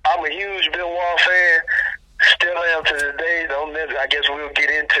know, I'm a huge Benoit fan. Still am to this day. I guess we'll get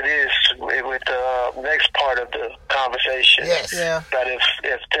into this with the next part of the conversation. Yes. Yeah. But if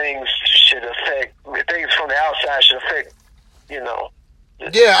things from the outside should affect, you know.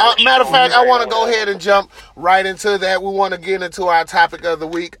 Yeah, matter of fact, I want to go ahead and jump right into that. We want to get into our topic of the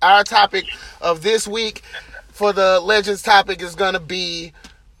week. Our topic of this week for the Legends topic is going to be,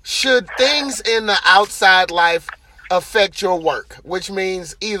 should things in the outside life affect your work? Which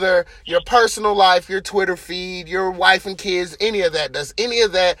means either your personal life, your Twitter feed, your wife and kids, any of that. Does any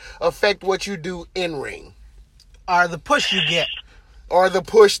of that affect what you do in ring? Or the push you get. Or the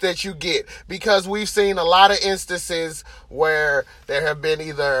push that you get. Because we've seen a lot of instances where there have been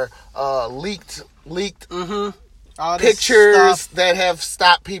either leaked pictures that have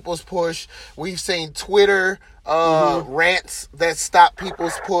stopped people's push. We've seen Twitter rants that stop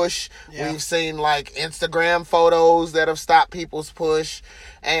people's push. We've seen like Instagram photos that have stopped people's push.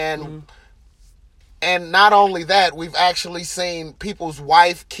 And And not only that, we've actually seen people's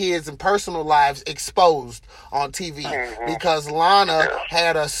wife, kids, and personal lives exposed on TV because Lana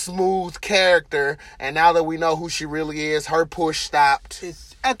had a smooth character, and now that we know who she really is, her push stopped.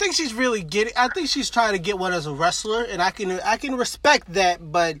 I think she's really I think she's trying to get one as a wrestler, and I can respect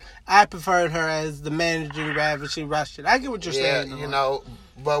that, but I preferred her as the managing ravishing Russian. I get what you're saying. You know,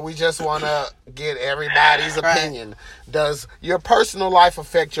 but we just want to get everybody's opinion. Does your personal life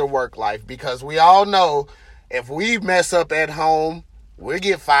affect your work life? Because we all know if we mess up at home, we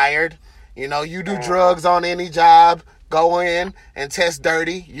get fired. You know, you do drugs on any job, go in and test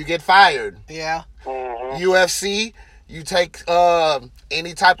dirty, you get fired. Yeah. UFC, you take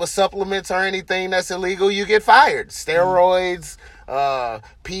any type of supplements or anything that's illegal, you get fired. Steroids,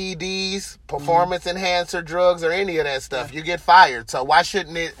 PEDs, performance enhancer drugs, or any of that stuff, you get fired. So why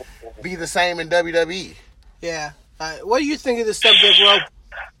shouldn't it be the same in WWE? Yeah. What do you think of this subject,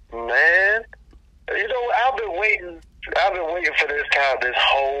 Ro? Man, you know, I've been waiting for this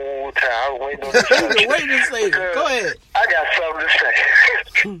whole time. I've been waiting on this subject. Waiting to say it. Go ahead. I got something to say.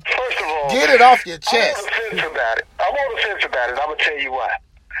 First of all, get it off your chest. I'm on the fence about it. I'm going to tell you why.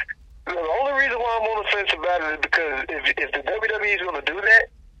 The only reason why I'm on the fence about it is because if the WWE is going to do that,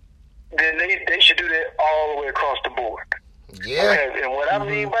 then they should do that all the way across the board. Yeah. Okay? And what I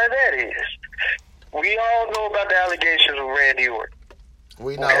mean by that is, we all know about the allegations with Randy Orton.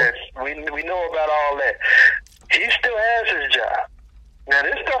 We know. Okay? We know about all that. He still has his job. Now,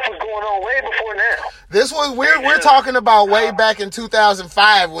 this stuff was going on way before now. This was we're talking about way back in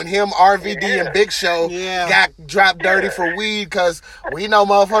 2005 when him, RVD, and Big Show got dropped dirty for weed because we know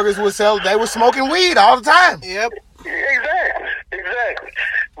motherfuckers they were smoking weed all the time. Yep. Exactly.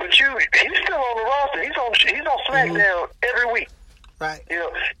 But he's still on the roster. He's on SmackDown every week. Right. You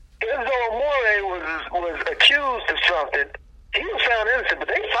know, Enzo Amore was accused of something. He was found innocent, but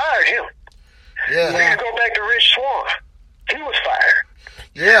they fired him. Yeah. We can go back to Rich Swann. He was fired.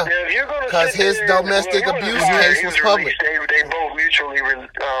 Yeah, because his domestic abuse case was public. They both mutually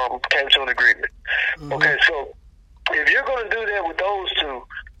came to an agreement. Okay, so if you're going to do that with those two,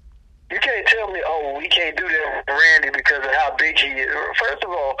 you can't tell me, oh, we can't do that with Randy because of how big he is. First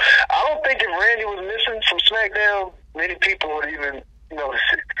of all, I don't think if Randy was missing from SmackDown, many people would even notice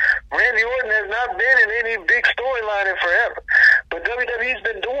it. Randy Orton has not been in any big storyline in forever. But WWE's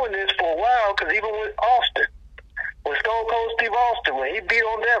been doing this for a while because even with Austin, with Stone Cold Steve Austin, when he beat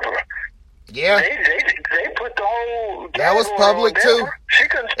on Deborah. Yeah. They put the whole... That was public, too. She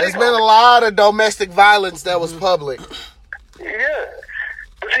couldn't speak. There's been a lot of domestic violence that was public. Yeah.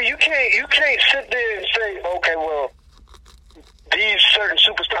 But see, you can't sit there and say, okay, well, these certain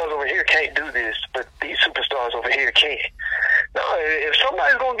superstars over here can't do this, but these superstars over here can. No, if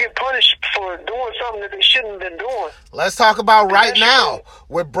somebody's going to get punished for doing something that they shouldn't have been doing... Let's talk about right now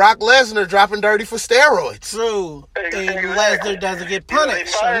with Brock Lesnar dropping dirty for steroids. True. Exactly. And Lesnar doesn't get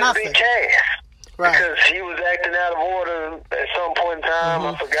punished or nothing. Right. Because he was acting out of order at some point in time.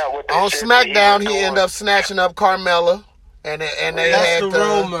 I forgot what on SmackDown, he ended up snatching up Carmella. And they That's the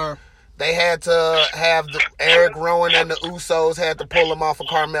rumor. They had to have Eric Rowan and the Usos had to pull him off of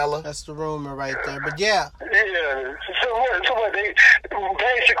Carmella. That's the rumor right there. But yeah. Yeah. So what they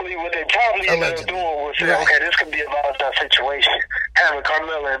basically what they probably ended up doing was say, okay, this could be a volatile situation. Having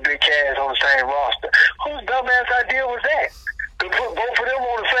Carmella and Big Cass on the same roster. Whose dumbass idea was that? To put both of them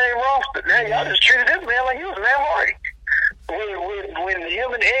on the same roster. Now y'all just treated this man like he was Matt Hardy. When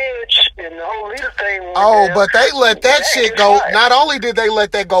him and Edge and the whole leader thing went down, but they let that shit go. Not only did they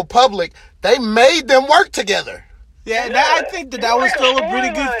let that go public, they made them work together. Yeah, I think that was still a pretty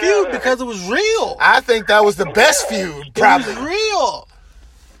good feud because it was real. I think that was the best feud, probably. It was real.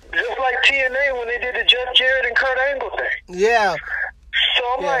 Just like TNA when they did the Jeff Jarrett and Kurt Angle thing. Yeah. So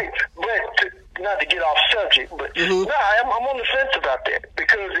I'm like, not to get off subject, but I'm on the fence about that.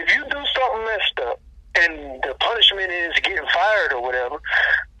 Because if you do something messed up, and the punishment is getting fired or whatever,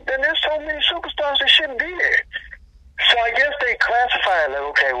 then there's so many superstars that shouldn't be there. So I guess they classify it like,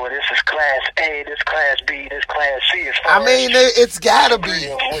 okay, well, this is Class A, this Class B, this Class C. It's gotta be.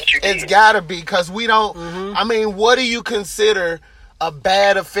 It's gotta be, because we don't, I mean, what do you consider a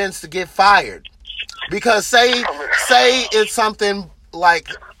bad offense to get fired? Because say it's something like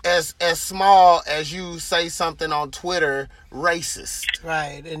as small as you say something on Twitter, racist.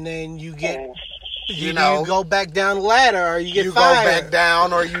 Right, and then you get... You go back down the ladder or you get fired. You go back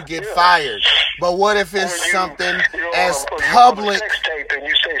down or you get fired. But what if it's something as public... sex tape and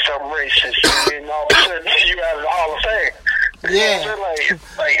you say something racist and all of a sudden you out of the Hall of Fame. Yeah.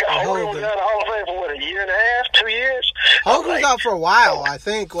 Like Hogan was out of the Hall of Fame for what, a year and a half, 2 years? Hogan was out for a while, I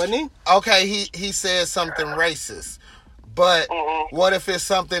think, wasn't he? Okay, he said something racist. But what if it's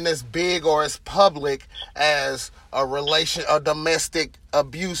something as big or as public as a domestic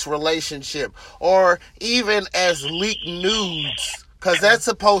abuse relationship, or even as leaked nudes? Because that's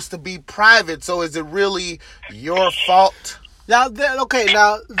supposed to be private. So is it really your fault? Now,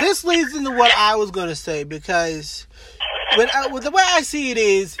 this leads into what I was going to say, because the way I see it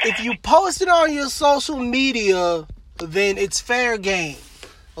is, if you post it on your social media, then it's fair game.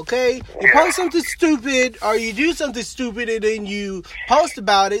 Okay? You post something stupid, or you do something stupid, and then you post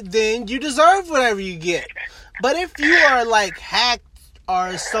about it, then you deserve whatever you get. But if you are, like, hacked,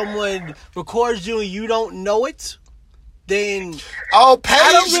 or someone records you and you don't know it, then... Oh,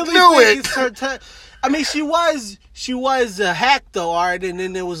 Paige knew it! I mean, she was hacked, though, alright, and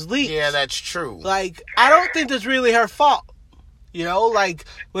then it was leaked. Yeah, that's true. Like, I don't think that's really her fault. You know, like,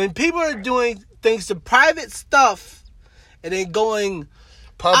 when people are doing things to private stuff, and then going...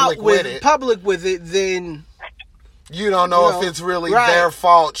 public with it, then you don't know if it's really their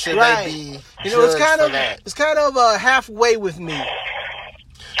fault. Should they be judged for that? It's kind of halfway with me.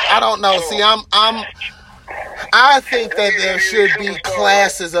 I don't know. See, I think that there should be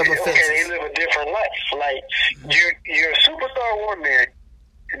classes of offenses. Okay, they live a different life. Like you're a superstar one minute,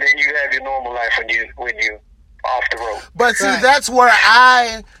 and then you have your normal life when you off the road. But see, that's where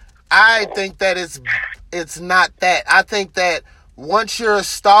I think that it's not that. I think that once you're a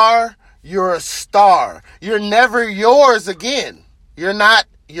star, you're a star. You're never yours again. You're not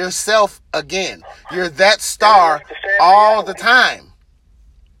yourself again. You're that star all the time.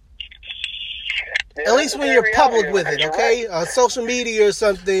 At least when you're public with it, okay? On social media or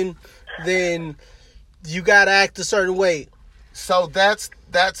something, then you gotta act a certain way. So that's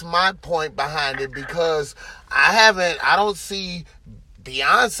my point behind it, because I don't see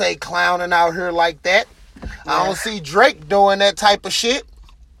Beyonce clowning out here like that. Yeah. I don't see Drake doing that type of shit.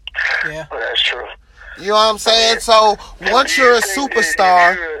 Yeah. Well, that's true. You know what I'm saying? So once you're a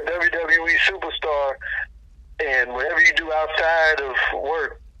superstar... If you're a WWE superstar, and whatever you do outside of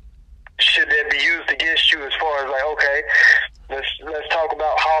work, should that be used against you as far as like, okay, let's talk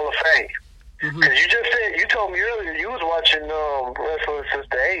about Hall of Fame? Because you told me earlier you was watching wrestling since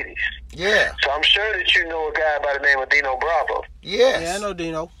the 80s. Yeah. So I'm sure that you know a guy by the name of Dino Bravo. Yes. Yeah, I know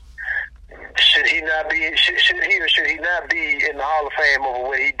Dino. Should he not be in the Hall of Fame over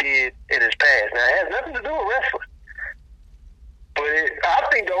what he did in his past? Now, it has nothing to do with wrestling. But I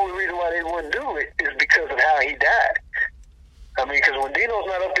think the only reason why they wouldn't do it is because of how he died. I mean, because when Dino's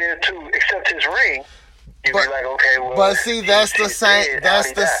not up there to accept his ring, you'd be like, okay, well... But see, that's the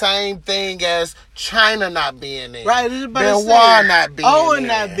same thing as China not being in. Right. Benoit not being Owen in.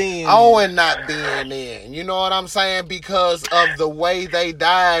 not being in. Owen not being in. You know what I'm saying? Because of the way they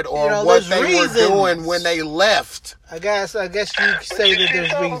died, or what they were doing when they left. I guess you could say that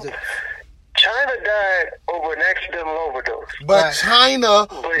there's reasons. China died over an accidental overdose. But China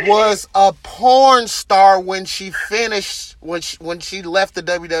was a porn star when she finished, when she left the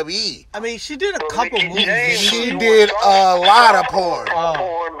WWE. I mean, she did a couple movies. She did a lot of porn.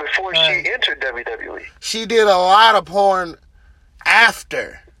 Porn before she entered WWE. She did a lot of porn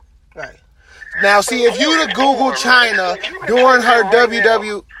after. Right. Now, see, if you to Google China during her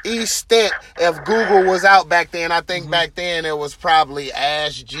WWE stint, if Google was out back then, I think back then it was probably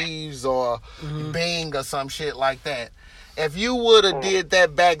Ash Jeeves or Bing or some shit like that. If you would have did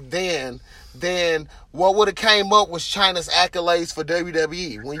that back then what would have came up was China's accolades for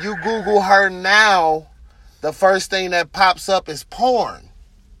WWE. When you Google her now, the first thing that pops up is porn.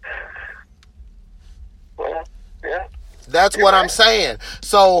 Well, yeah. That's what I'm saying.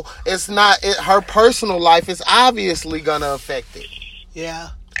 So it's not her personal life is obviously gonna affect it. Yeah.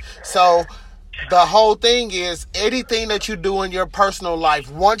 So the whole thing is anything that you do in your personal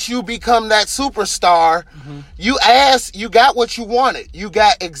life, once you become that superstar, you got what you wanted. You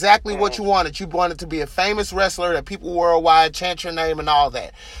got exactly what you wanted. You wanted to be a famous wrestler that people worldwide chant your name and all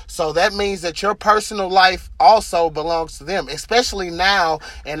that. So that means that your personal life also belongs to them, especially now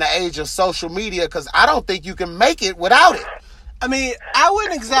in the age of social media, because I don't think you can make it without it. I mean, I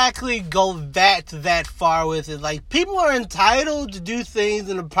wouldn't exactly go that far with it. Like, people are entitled to do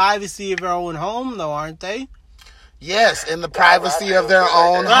things in the privacy of their own home, though, aren't they? Yes, in the privacy of their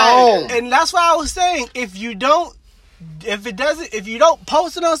own home. And that's what I was saying. If you don't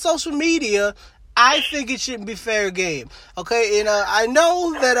post it on social media, I think it shouldn't be fair game. Okay, and I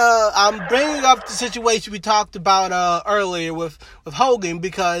know that I'm bringing up the situation we talked about earlier with Hogan,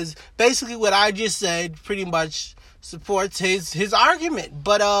 because basically what I just said pretty much supports his argument,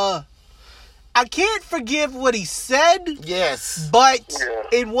 but I can't forgive what he said. Yes, but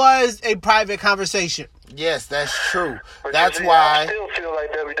it was a private conversation. Yes, that's true. But that's why I still feel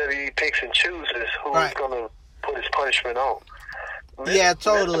like WWE picks and chooses who's going to put his punishment on. Yeah,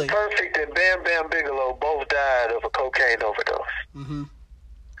 totally. Mr. Perfect and Bam Bam Bigelow both died of a cocaine overdose. Mm-hmm.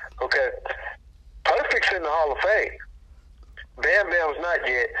 Okay. Perfect's in the Hall of Fame. Bam Bam's not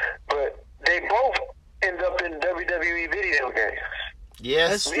yet, but they both end up in WWE video games.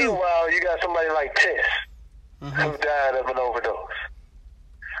 Yes. Meanwhile, you got somebody like Tess, who died of an overdose.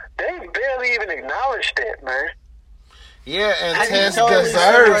 They barely even acknowledged that, man. Yeah, and I Tess totally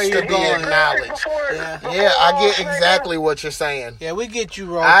deserves see to where be you're going. acknowledged. Yeah. Yeah, I get exactly what you're saying. Yeah, we get you,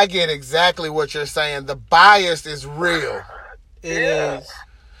 Ro. I get exactly what you're saying. The bias is real. It is.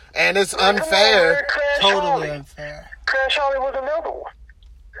 And it's Come on, unfair. man, Crash Totally Holly. unfair. Crash Holly was another one.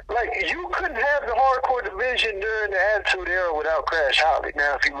 Like, you couldn't have the hardcore division during the Attitude Era without Crash Holly,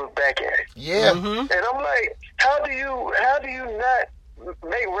 now if you look back at it. Yeah. Mm-hmm. And I'm like, how do you not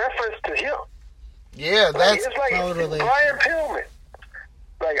make reference to him? Yeah, Like, that's it's like totally. Brian Pillman.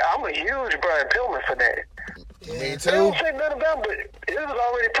 Like, I'm a huge Brian Pillman fanatic. me They too. don't say nothing about him, but it was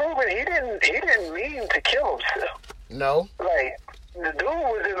already proven he didn't mean to kill himself. No. Like, the dude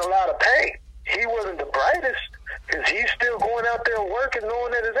was in a lot of pain. He wasn't the brightest because he's still going out there working,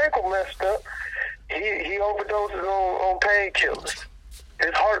 knowing that his ankle messed up. He overdoses on painkillers.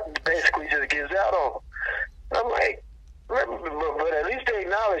 His heart basically just gives out on him. I'm like, but at least they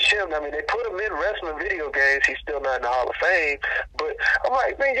acknowledge him. I mean, they put him in wrestling video games. He's still not in the Hall of Fame. But I'm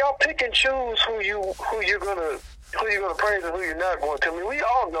like, man, y'all pick and choose who you're gonna praise and who you're not going to. I mean, we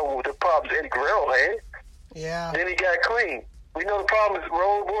all know the problems Eddie Guerrero had. Yeah. Then he got clean. We know the problems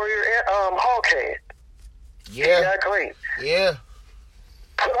Road Warrior and Hawk had. He Yeah. got clean. Yeah.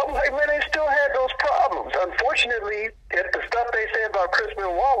 But I'm like, man, they still had those problems. Unfortunately, if the stuff they said about Chris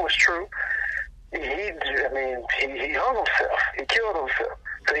Benoit was true, he hung himself. He killed himself.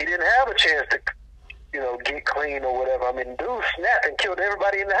 So he didn't have a chance to, get clean or whatever. I mean, dude snapped and killed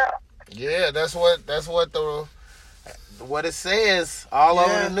everybody in the house. Yeah, that's what it says all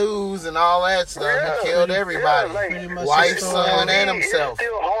over the news and all that stuff. Yeah, He killed everybody. yeah, like, Pretty much Wife, the son, story. and himself. It's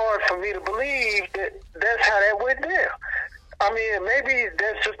still hard for me to believe that that's how that went down. I mean, maybe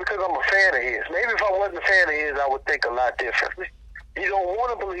that's just because I'm a fan of his. Maybe if I wasn't a fan of his, I would think a lot differently. You don't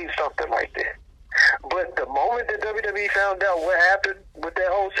want to believe something like that. But the moment that WWE found out what happened with that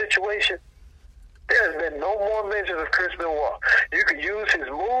whole situation, there's been no more mentions of Chris Benoit. You could use his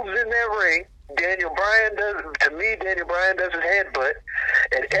moves in that ring. Daniel Bryan does his headbutt,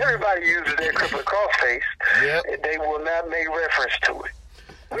 and everybody uses their crippling crossface. Yep. And they will not make reference to it.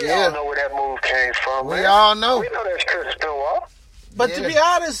 We Yeah. all know where that move came from. We man. all know. We know that's Chris Benoit. But to be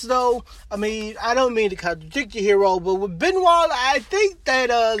honest, though, I mean, I don't mean to contradict you, Hero, but with Benoit, I think that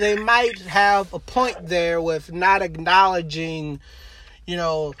they might have a point there with not acknowledging,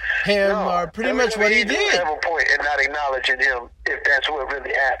 him or pretty much what he do did. have a point in not acknowledging him if that's what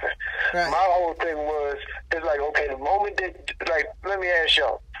really happened. Right. My whole thing was, it's like, okay, the moment that, like, let me ask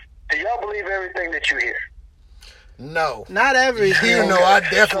y'all, do y'all believe everything that you hear? No. Not everything. You know, I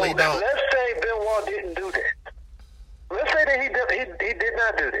definitely So, don't. Let's say Benoit didn't do that. Let's say that he did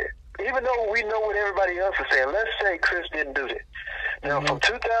not do that. Even though we know what everybody else is saying, let's say Chris didn't do that. Now, from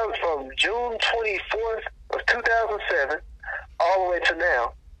June 24th of 2007 all the way to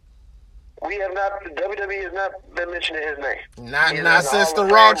now, WWE has not been mentioning his name. Not He's not in since the Hall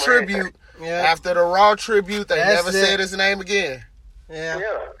of Raw Fame or anything. tribute. Yeah. After the Raw tribute, they That's never it. said his name again. Yeah.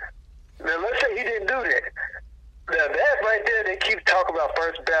 Yeah. Now, let's say he didn't do that. Now, that right there, they keep talking about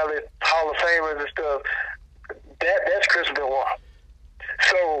first ballot Hall of Famers and stuff. That's Chris Benoit.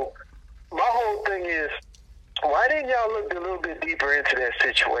 So, my whole thing is, why didn't y'all look a little bit deeper into that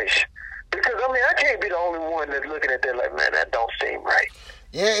situation? Because, I mean, I can't be the only one that's looking at that like, man, that don't seem right.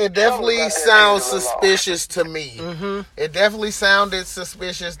 Yeah, it definitely about that sounds season of Law. suspicious to me. Mm-hmm. It definitely sounded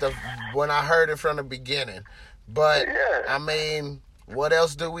suspicious when I heard it from the beginning. But, Yeah. I mean, what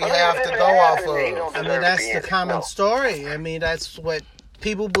else do we I mean, have if to it go off happened, he of? don't I mean, deserve to that's be the in it. common No. story. I mean, that's what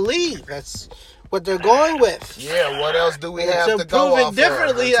people believe. That's what they're going with. Yeah, what else do we have Until to go proven off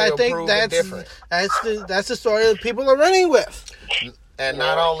differently, of? I Until think proven that's different. that's the story that people are running with. And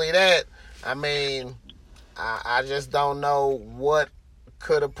not only that, I mean, I just don't know what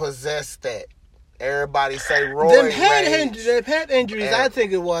could have possessed that. Everybody say Roy Them rage. head injuries, And- I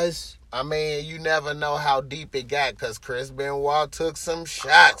think it was. I mean, you never know how deep it got because Chris Benoit took some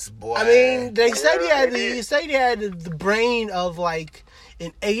shots, boy. I mean, they said Yeah, he had the brain of like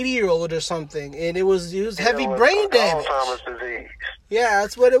an 80-year-old or something, and it was heavy brain damage. Alzheimer's disease. Yeah,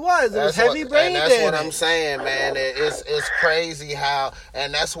 that's what it was. It was heavy brain damage. That's what I'm saying, man. It's crazy how,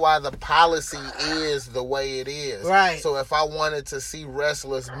 and that's why the policy is the way it is. Right. So if I wanted to see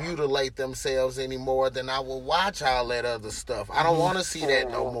wrestlers mutilate themselves anymore, then I would watch all that other stuff. I don't want to see that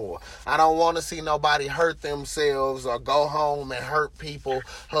no more. I don't want to see nobody hurt themselves or go home and hurt people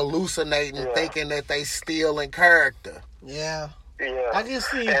hallucinating, thinking that they still in character. Yeah. Yeah, I can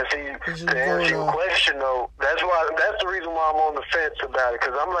see. And see, to answer your question though, that's the reason why I'm on the fence about it.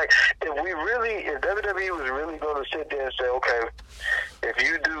 Because I'm like, if WWE was really going to sit there and say, okay, if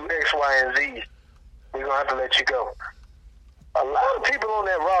you do X, Y, and Z, we're gonna have to let you go. A lot of people on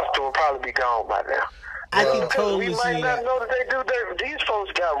that roster will probably be gone by now. I can totally we see might not that. know that they do that. These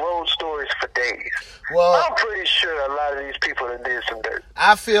folks got road stories for days. Well, I'm pretty sure a lot of these people that did some dirt.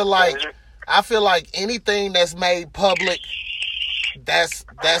 I feel like anything that's made public, that's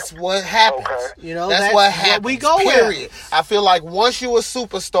what happens. Okay. You know, that's what happens. We go period. with. I feel like once you're a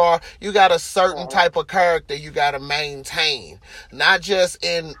superstar, you got a certain type of character you got to maintain. Not just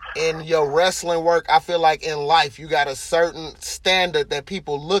in your wrestling work. I feel like in life, you got a certain standard that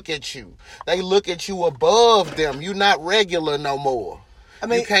people look at you. They look at you above them. You're not regular no more. I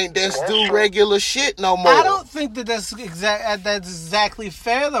mean, you can't just do regular shit no more. I don't think that's exactly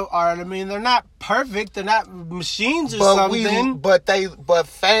fair though, Art. I mean, they're not perfect. They're not machines or something. But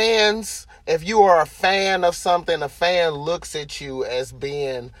fans, if you are a fan of something, a fan looks at you as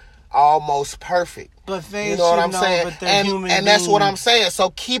being almost perfect. But fans, you know what I'm saying? But they're human and that's what I'm saying. So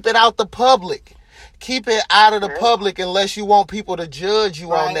keep it out the public. Keep it out of the public unless you want people to judge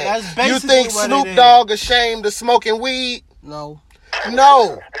you on that. You think Snoop Dogg ashamed of smoking weed?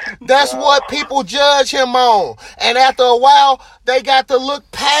 No, that's what people judge him on. And after a while, they got to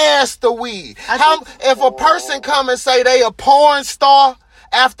look past the weed. If a person come and say they a porn star,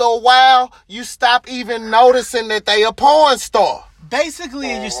 after a while, you stop even noticing that they a porn star.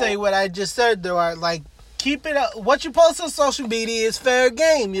 Basically, you say what I just said, though, Art, like, keep it up. What you post on social media is fair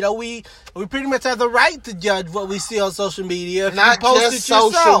game. You know, we pretty much have the right to judge what we see on social media. If Not you post just it social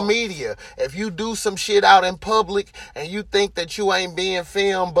yourself. media. If you do some shit out in public and you think that you ain't being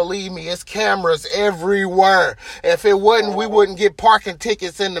filmed, believe me, it's cameras everywhere. If it wasn't, we wouldn't get parking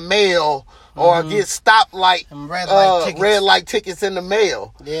tickets in the mail or get stoplight red light tickets in the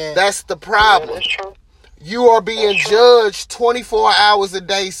mail. Yeah. That's the problem. Yeah, that's true. You are being judged 24 hours a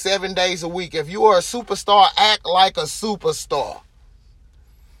day, 7 days a week. If you are a superstar, act like a superstar.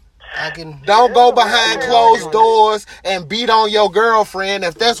 Don't go behind closed doors and beat on your girlfriend.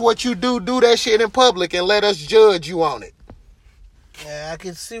 If that's what you do that shit in public and let us judge you on it. Yeah, I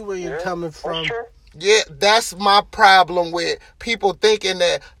can see where you're coming from. Yeah, that's my problem with people thinking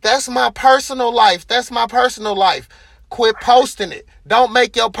that's my personal life. That's my personal life. Quit posting it. Don't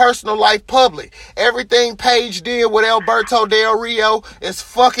make your personal life public. Everything Paige did with Alberto Del Rio is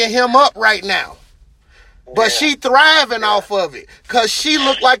fucking him up right now. But she thriving off of it because she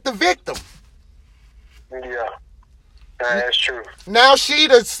looked like the victim. Yeah, that's true. Now she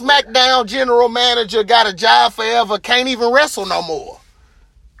the SmackDown general manager, got a job forever, can't even wrestle no more.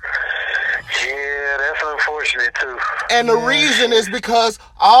 Yeah, that's unfortunate too. And the reason is because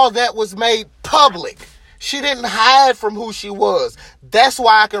all that was made public. She didn't hide from who she was. That's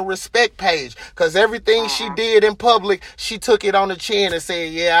why I can respect Paige. Because everything she did in public, she took it on the chin and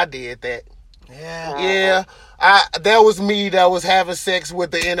said, yeah, I did that. Yeah, that was me that was having sex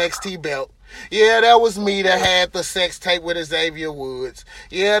with the NXT belt. Yeah, that was me that had the sex tape with Xavier Woods.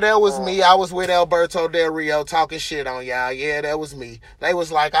 Yeah, that was me. I was with Alberto Del Rio talking shit on y'all. Yeah, that was me. They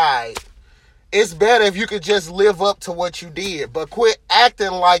was like, all right. It's better if you could just live up to what you did. But quit acting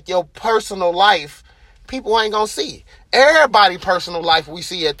like your personal life people ain't gonna see. Everybody personal life we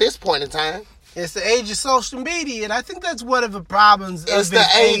see at this point in time. It's the age of social media, and I think that's one of the problems it's the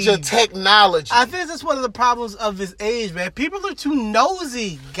age of technology. I think that's one of the problems of this age, man. People are too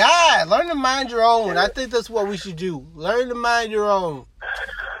nosy. God, learn to mind your own. I think that's what we should do. Learn to mind your own.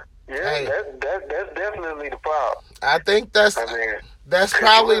 Yeah, that's definitely the problem. I think that's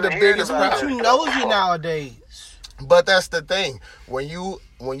probably the biggest problem. People are too nosy nowadays. But that's the thing. When you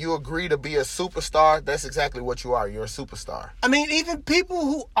agree to be a superstar, that's exactly what you are. You're a superstar. I mean, even people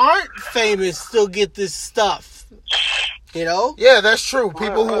who aren't famous still get this stuff. You know? Yeah, that's true.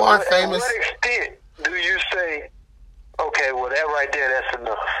 People who aren't famous. To what extent do you say, okay, well, that right there, that's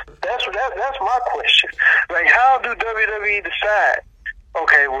enough? That's my question. Like, how do WWE decide,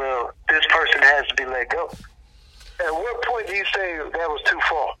 okay, well, this person has to be let go? At what point do you say that was too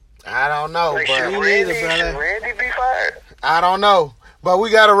far? I don't know. Like, but should Randy be fired? I don't know. But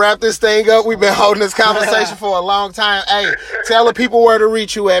we got to wrap this thing up. We've been holding this conversation for a long time. Hey, tell the people where to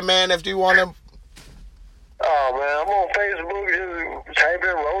reach you at, man, if you want to. Oh, man, I'm on Facebook. Just type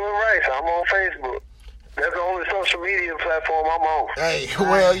in Rolling Rice. I'm on Facebook. That's the only social media platform I'm on. Hey,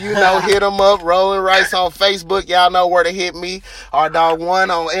 well, hit them up. Rolling Rice on Facebook. Y'all know where to hit me. Our Dog One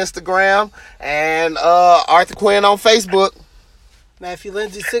on Instagram. And Arthur Quinn on Facebook. Matthew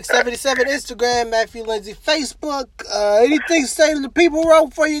Lindsay 677 Instagram. Matthew Lindsay Facebook. Anything to say to the people, Ro,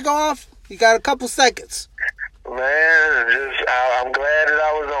 before you go off? You got a couple seconds. Man, I'm glad that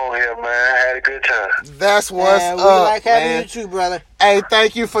I was on here, man. I had a good time. That's what's up, we like having man. you too, brother. Hey,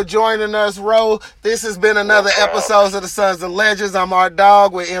 thank you for joining us, Ro. This has been another episode of the Sons of Legends. I'm our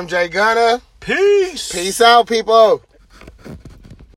dog with MJ Gunner. Peace. Peace out, people.